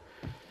artwork.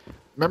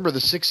 Remember the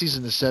 60s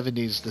and the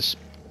 70s,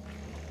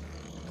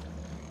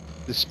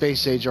 the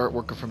space age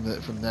artwork from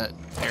that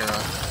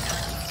era.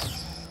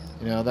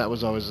 You know, that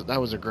was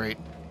a great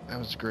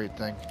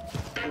thing.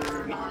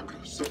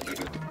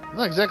 I'm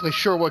not exactly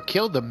sure what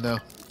killed them though.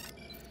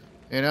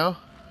 You know?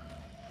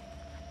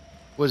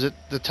 Was it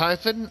the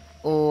Typhon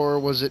or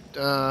was it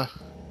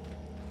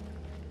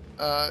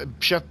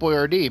Chef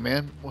Boyardee,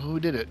 man? Well, who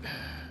did it?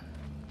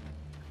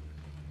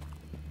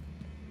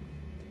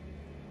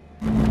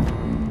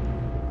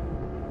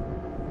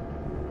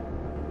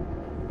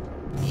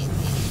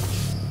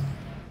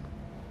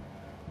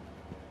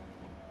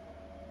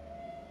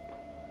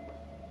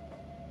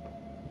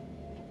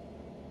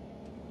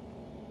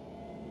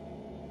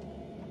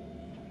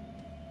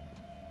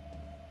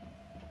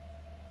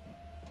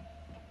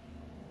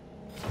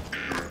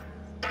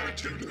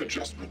 Attitude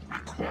adjustment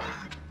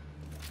required.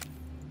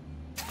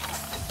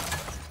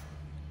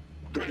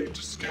 Ready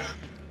to scan.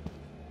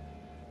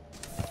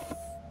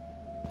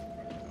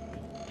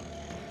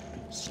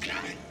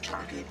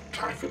 Target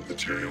Typhon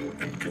material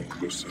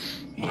inconclusive.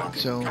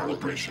 Logging So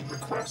calibration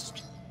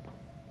request.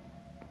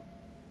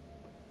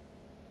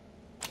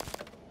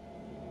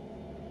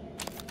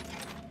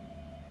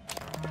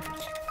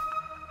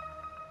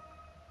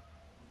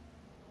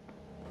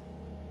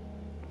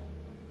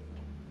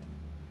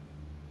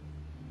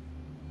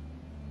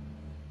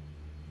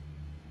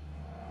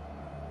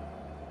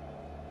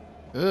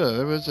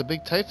 there was a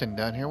big typhon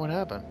down here. What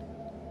happened?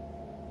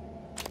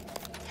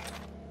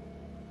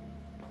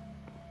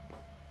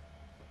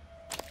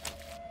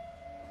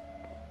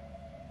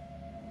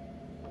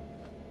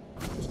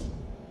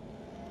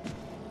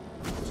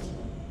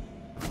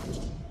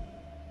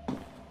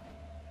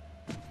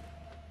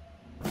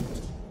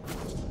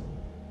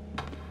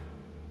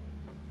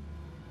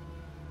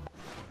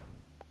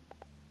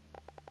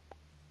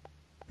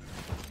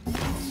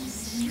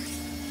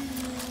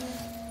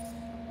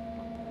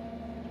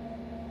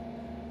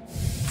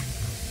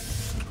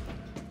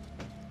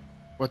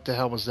 What the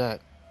hell was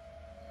that?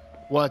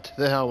 What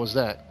the hell was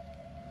that?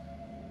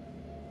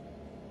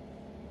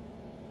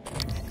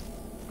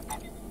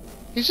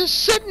 He's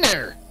just sitting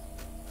there.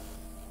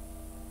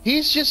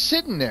 He's just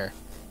sitting there.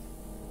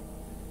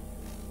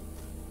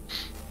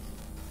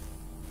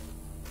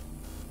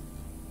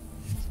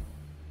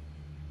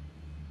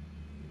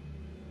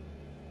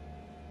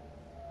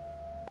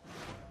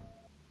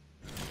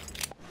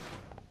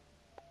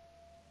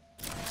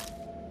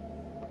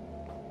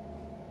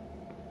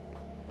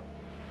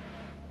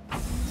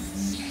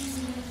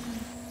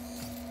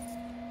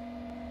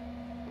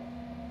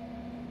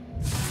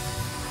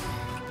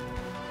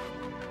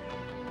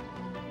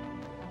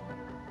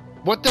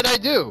 What did I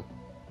do?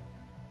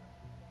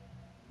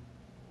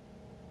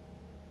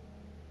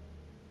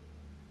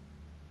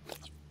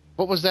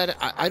 What was that?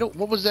 I don't.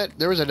 What was that?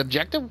 There was an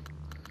objective?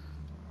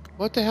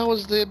 What the hell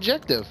was the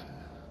objective?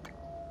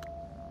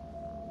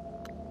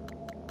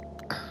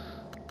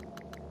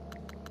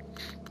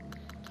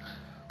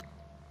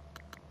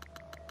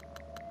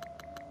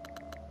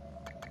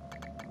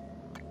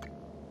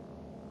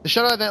 The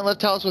shuttle event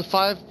left Talos with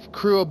 5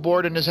 crew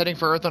aboard and is heading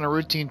for Earth on a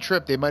routine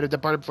trip. They might have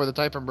departed before the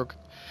Typhon broke.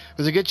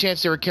 There's a good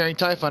chance they were carrying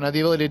Typhon, had the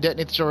ability to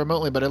detonate the shuttle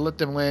remotely, but it let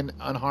them land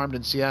unharmed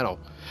in Seattle.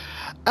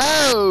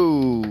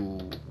 Oh!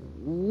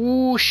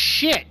 Ooh,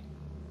 shit!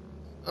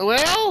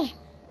 Well,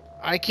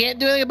 I can't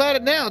do anything about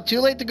it now. Too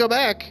late to go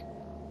back.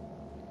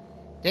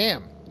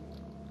 Damn.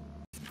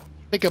 I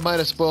think I might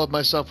have spoiled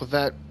myself with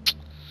that.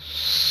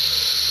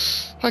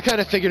 I kind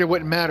of figured it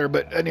wouldn't matter,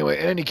 but anyway,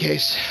 in any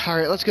case.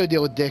 Alright, let's go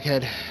deal with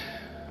Dickhead.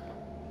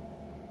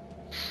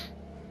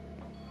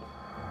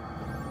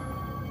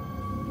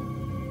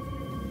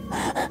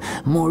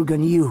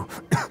 Morgan, you...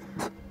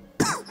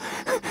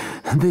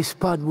 This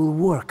pod will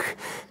work,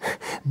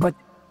 but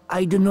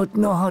I do not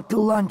know how to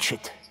launch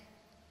it.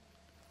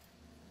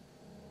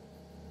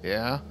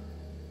 Yeah?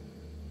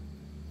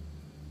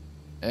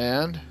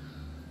 And?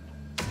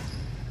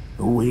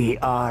 We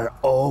are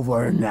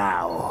over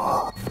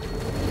now.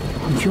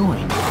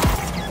 Join.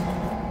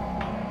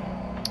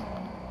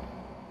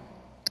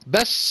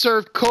 Best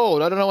served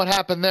cold. I don't know what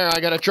happened there.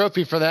 I got a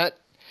trophy for that.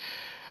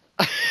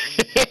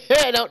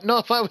 I don't know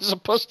if I was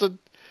supposed to...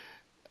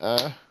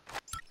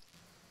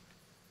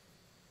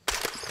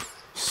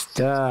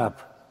 Stop.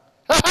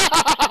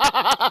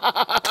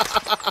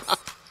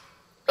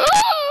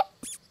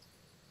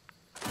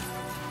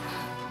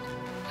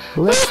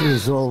 Let's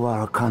resolve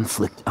our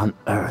conflict on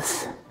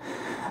Earth.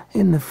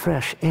 In the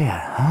fresh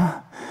air,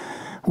 huh?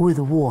 With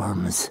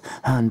worms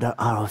under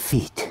our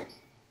feet.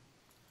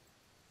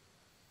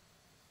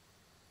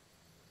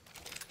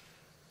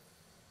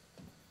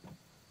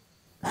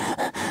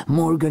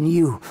 Morgan,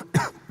 you...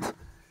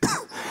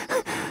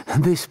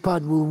 This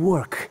pod will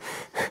work,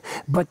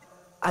 but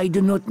I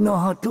do not know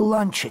how to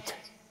launch it.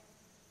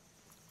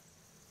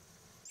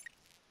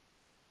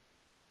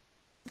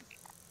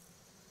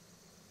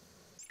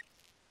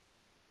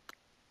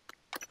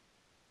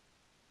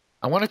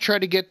 I want to try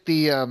to get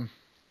the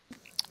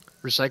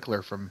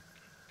recycler from...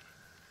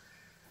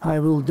 I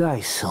will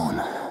die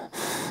soon.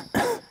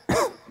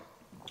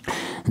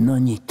 No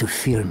need to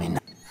fear me now.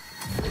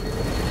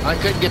 I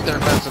couldn't get there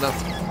fast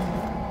enough.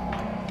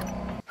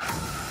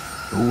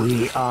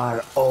 We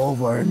are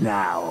over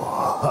now.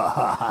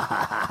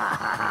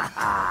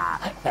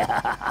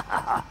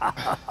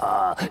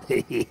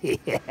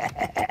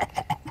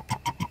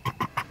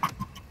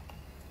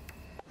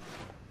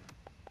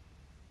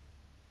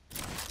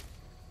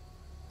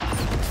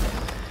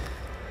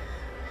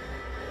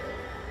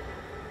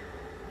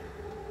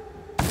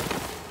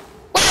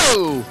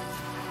 Whoa!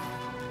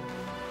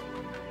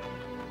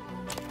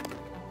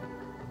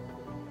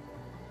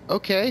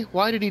 Okay,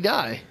 why did he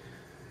die?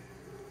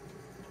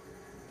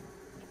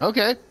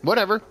 Okay,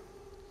 whatever.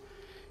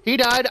 He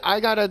died,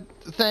 I got a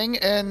thing,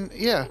 and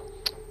yeah,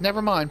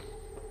 never mind.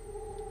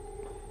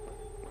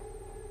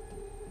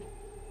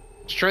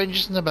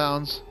 Strangest in the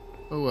bounds.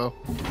 Oh well.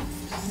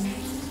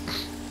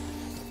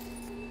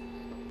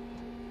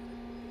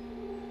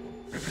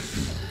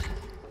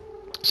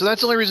 So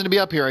that's the only reason to be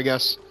up here, I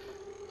guess.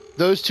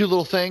 Those two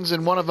little things,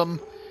 and one of them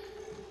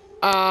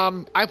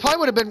I probably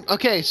would have been...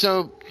 Okay,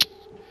 so...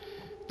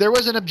 There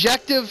was an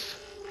objective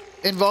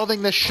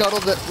involving this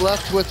shuttle that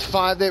left with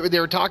 5... They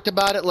were talked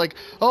about it, like,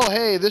 oh,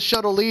 hey, this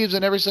shuttle leaves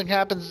and everything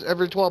happens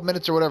every 12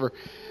 minutes or whatever.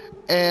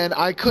 And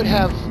I could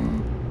have...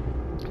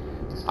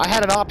 I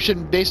had an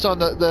option based on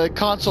the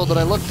console that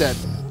I looked at.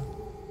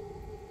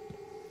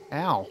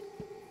 Ow.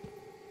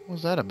 What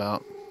was that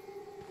about?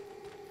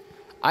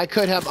 I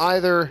could have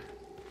either...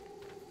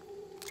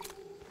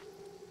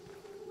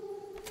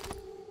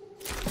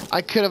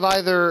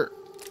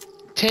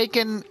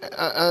 taken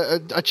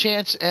a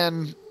chance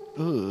and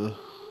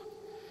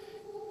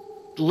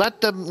let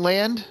them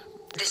land.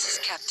 This is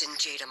Captain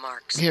Jada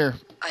Marks. Here.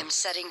 I'm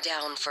setting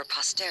down for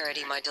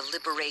posterity my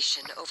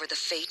deliberation over the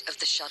fate of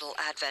the shuttle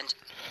Advent.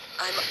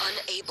 I'm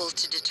unable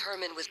to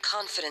determine with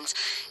confidence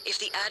if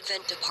the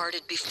Advent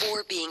departed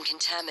before being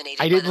contaminated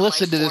I didn't by the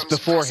listen to this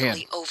beforehand.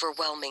 presently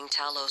overwhelming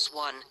Talos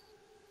 1.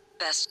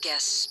 Best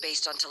guess,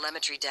 based on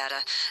telemetry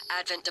data,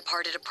 Advent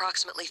departed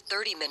approximately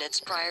 30 minutes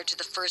prior to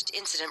the first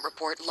incident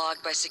report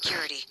logged by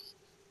security.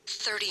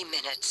 30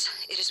 minutes.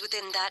 It is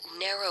within that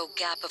narrow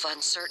gap of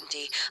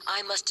uncertainty,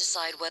 I must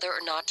decide whether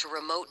or not to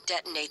remote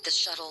detonate the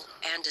shuttle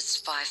and its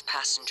 5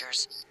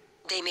 passengers.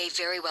 They may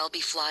very well be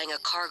flying a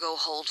cargo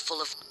hold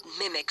full of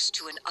mimics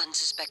to an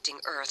unsuspecting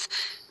Earth.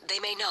 They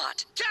may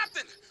not.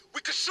 Captain!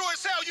 We could sure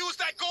as hell use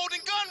that golden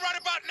gun right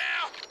about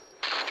now!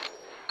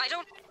 I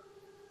don't...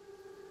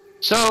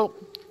 So,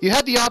 you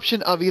had the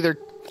option of either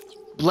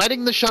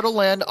letting the shuttle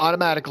land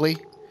automatically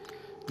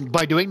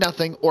by doing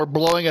nothing or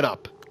blowing it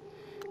up.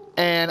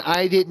 And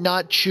I did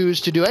not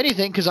choose to do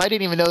anything because I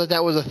didn't even know that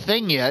that was a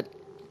thing yet.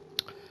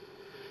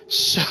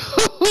 So,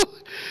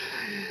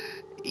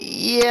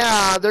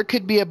 yeah, there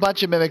could be a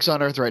bunch of mimics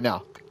on Earth right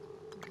now.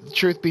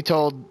 Truth be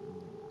told,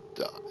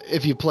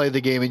 if you play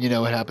the game and you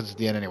know what happens at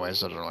the end anyway,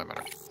 so it doesn't really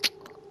matter.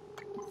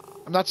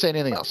 I'm not saying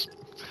anything else.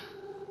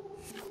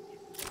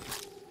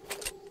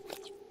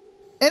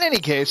 In any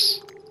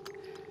case,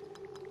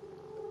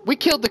 we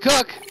killed the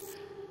cook.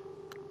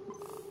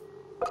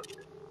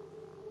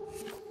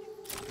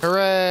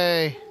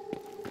 Hooray!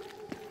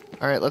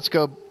 Alright, let's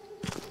go.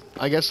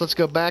 I guess let's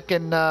go back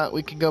and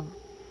we can go...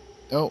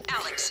 Oh.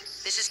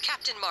 Alex, this is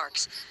Captain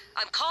Marks.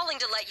 I'm calling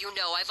to let you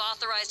know I've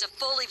authorized a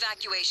full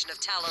evacuation of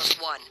Talos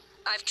 1.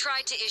 I've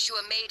tried to issue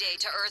a mayday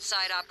to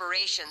Earthside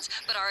operations,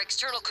 but our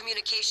external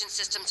communication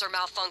systems are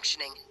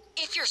malfunctioning.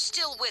 If you're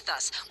still with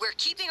us, we're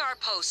keeping our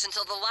posts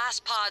until the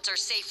last pods are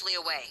safely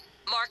away.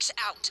 Marks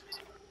out.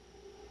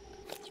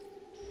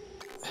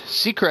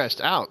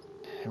 Seacrest out.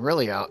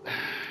 Really out.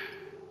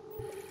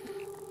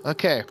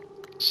 Okay.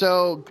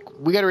 So,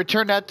 we gotta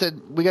return that to...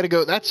 We gotta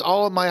go... That's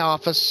all in my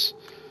office.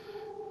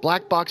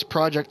 Black Box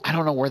Project. I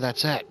don't know where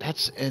that's at.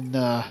 That's in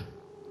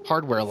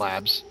Hardware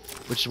Labs,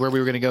 which is where we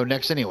were gonna go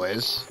next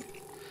anyways.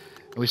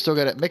 And we still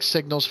got mixed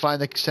signals, find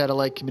the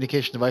satellite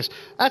communication device.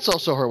 That's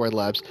also Hardware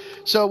Labs.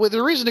 So, with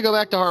a reason to go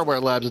back to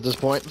Hardware Labs at this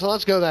point, so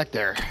let's go back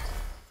there.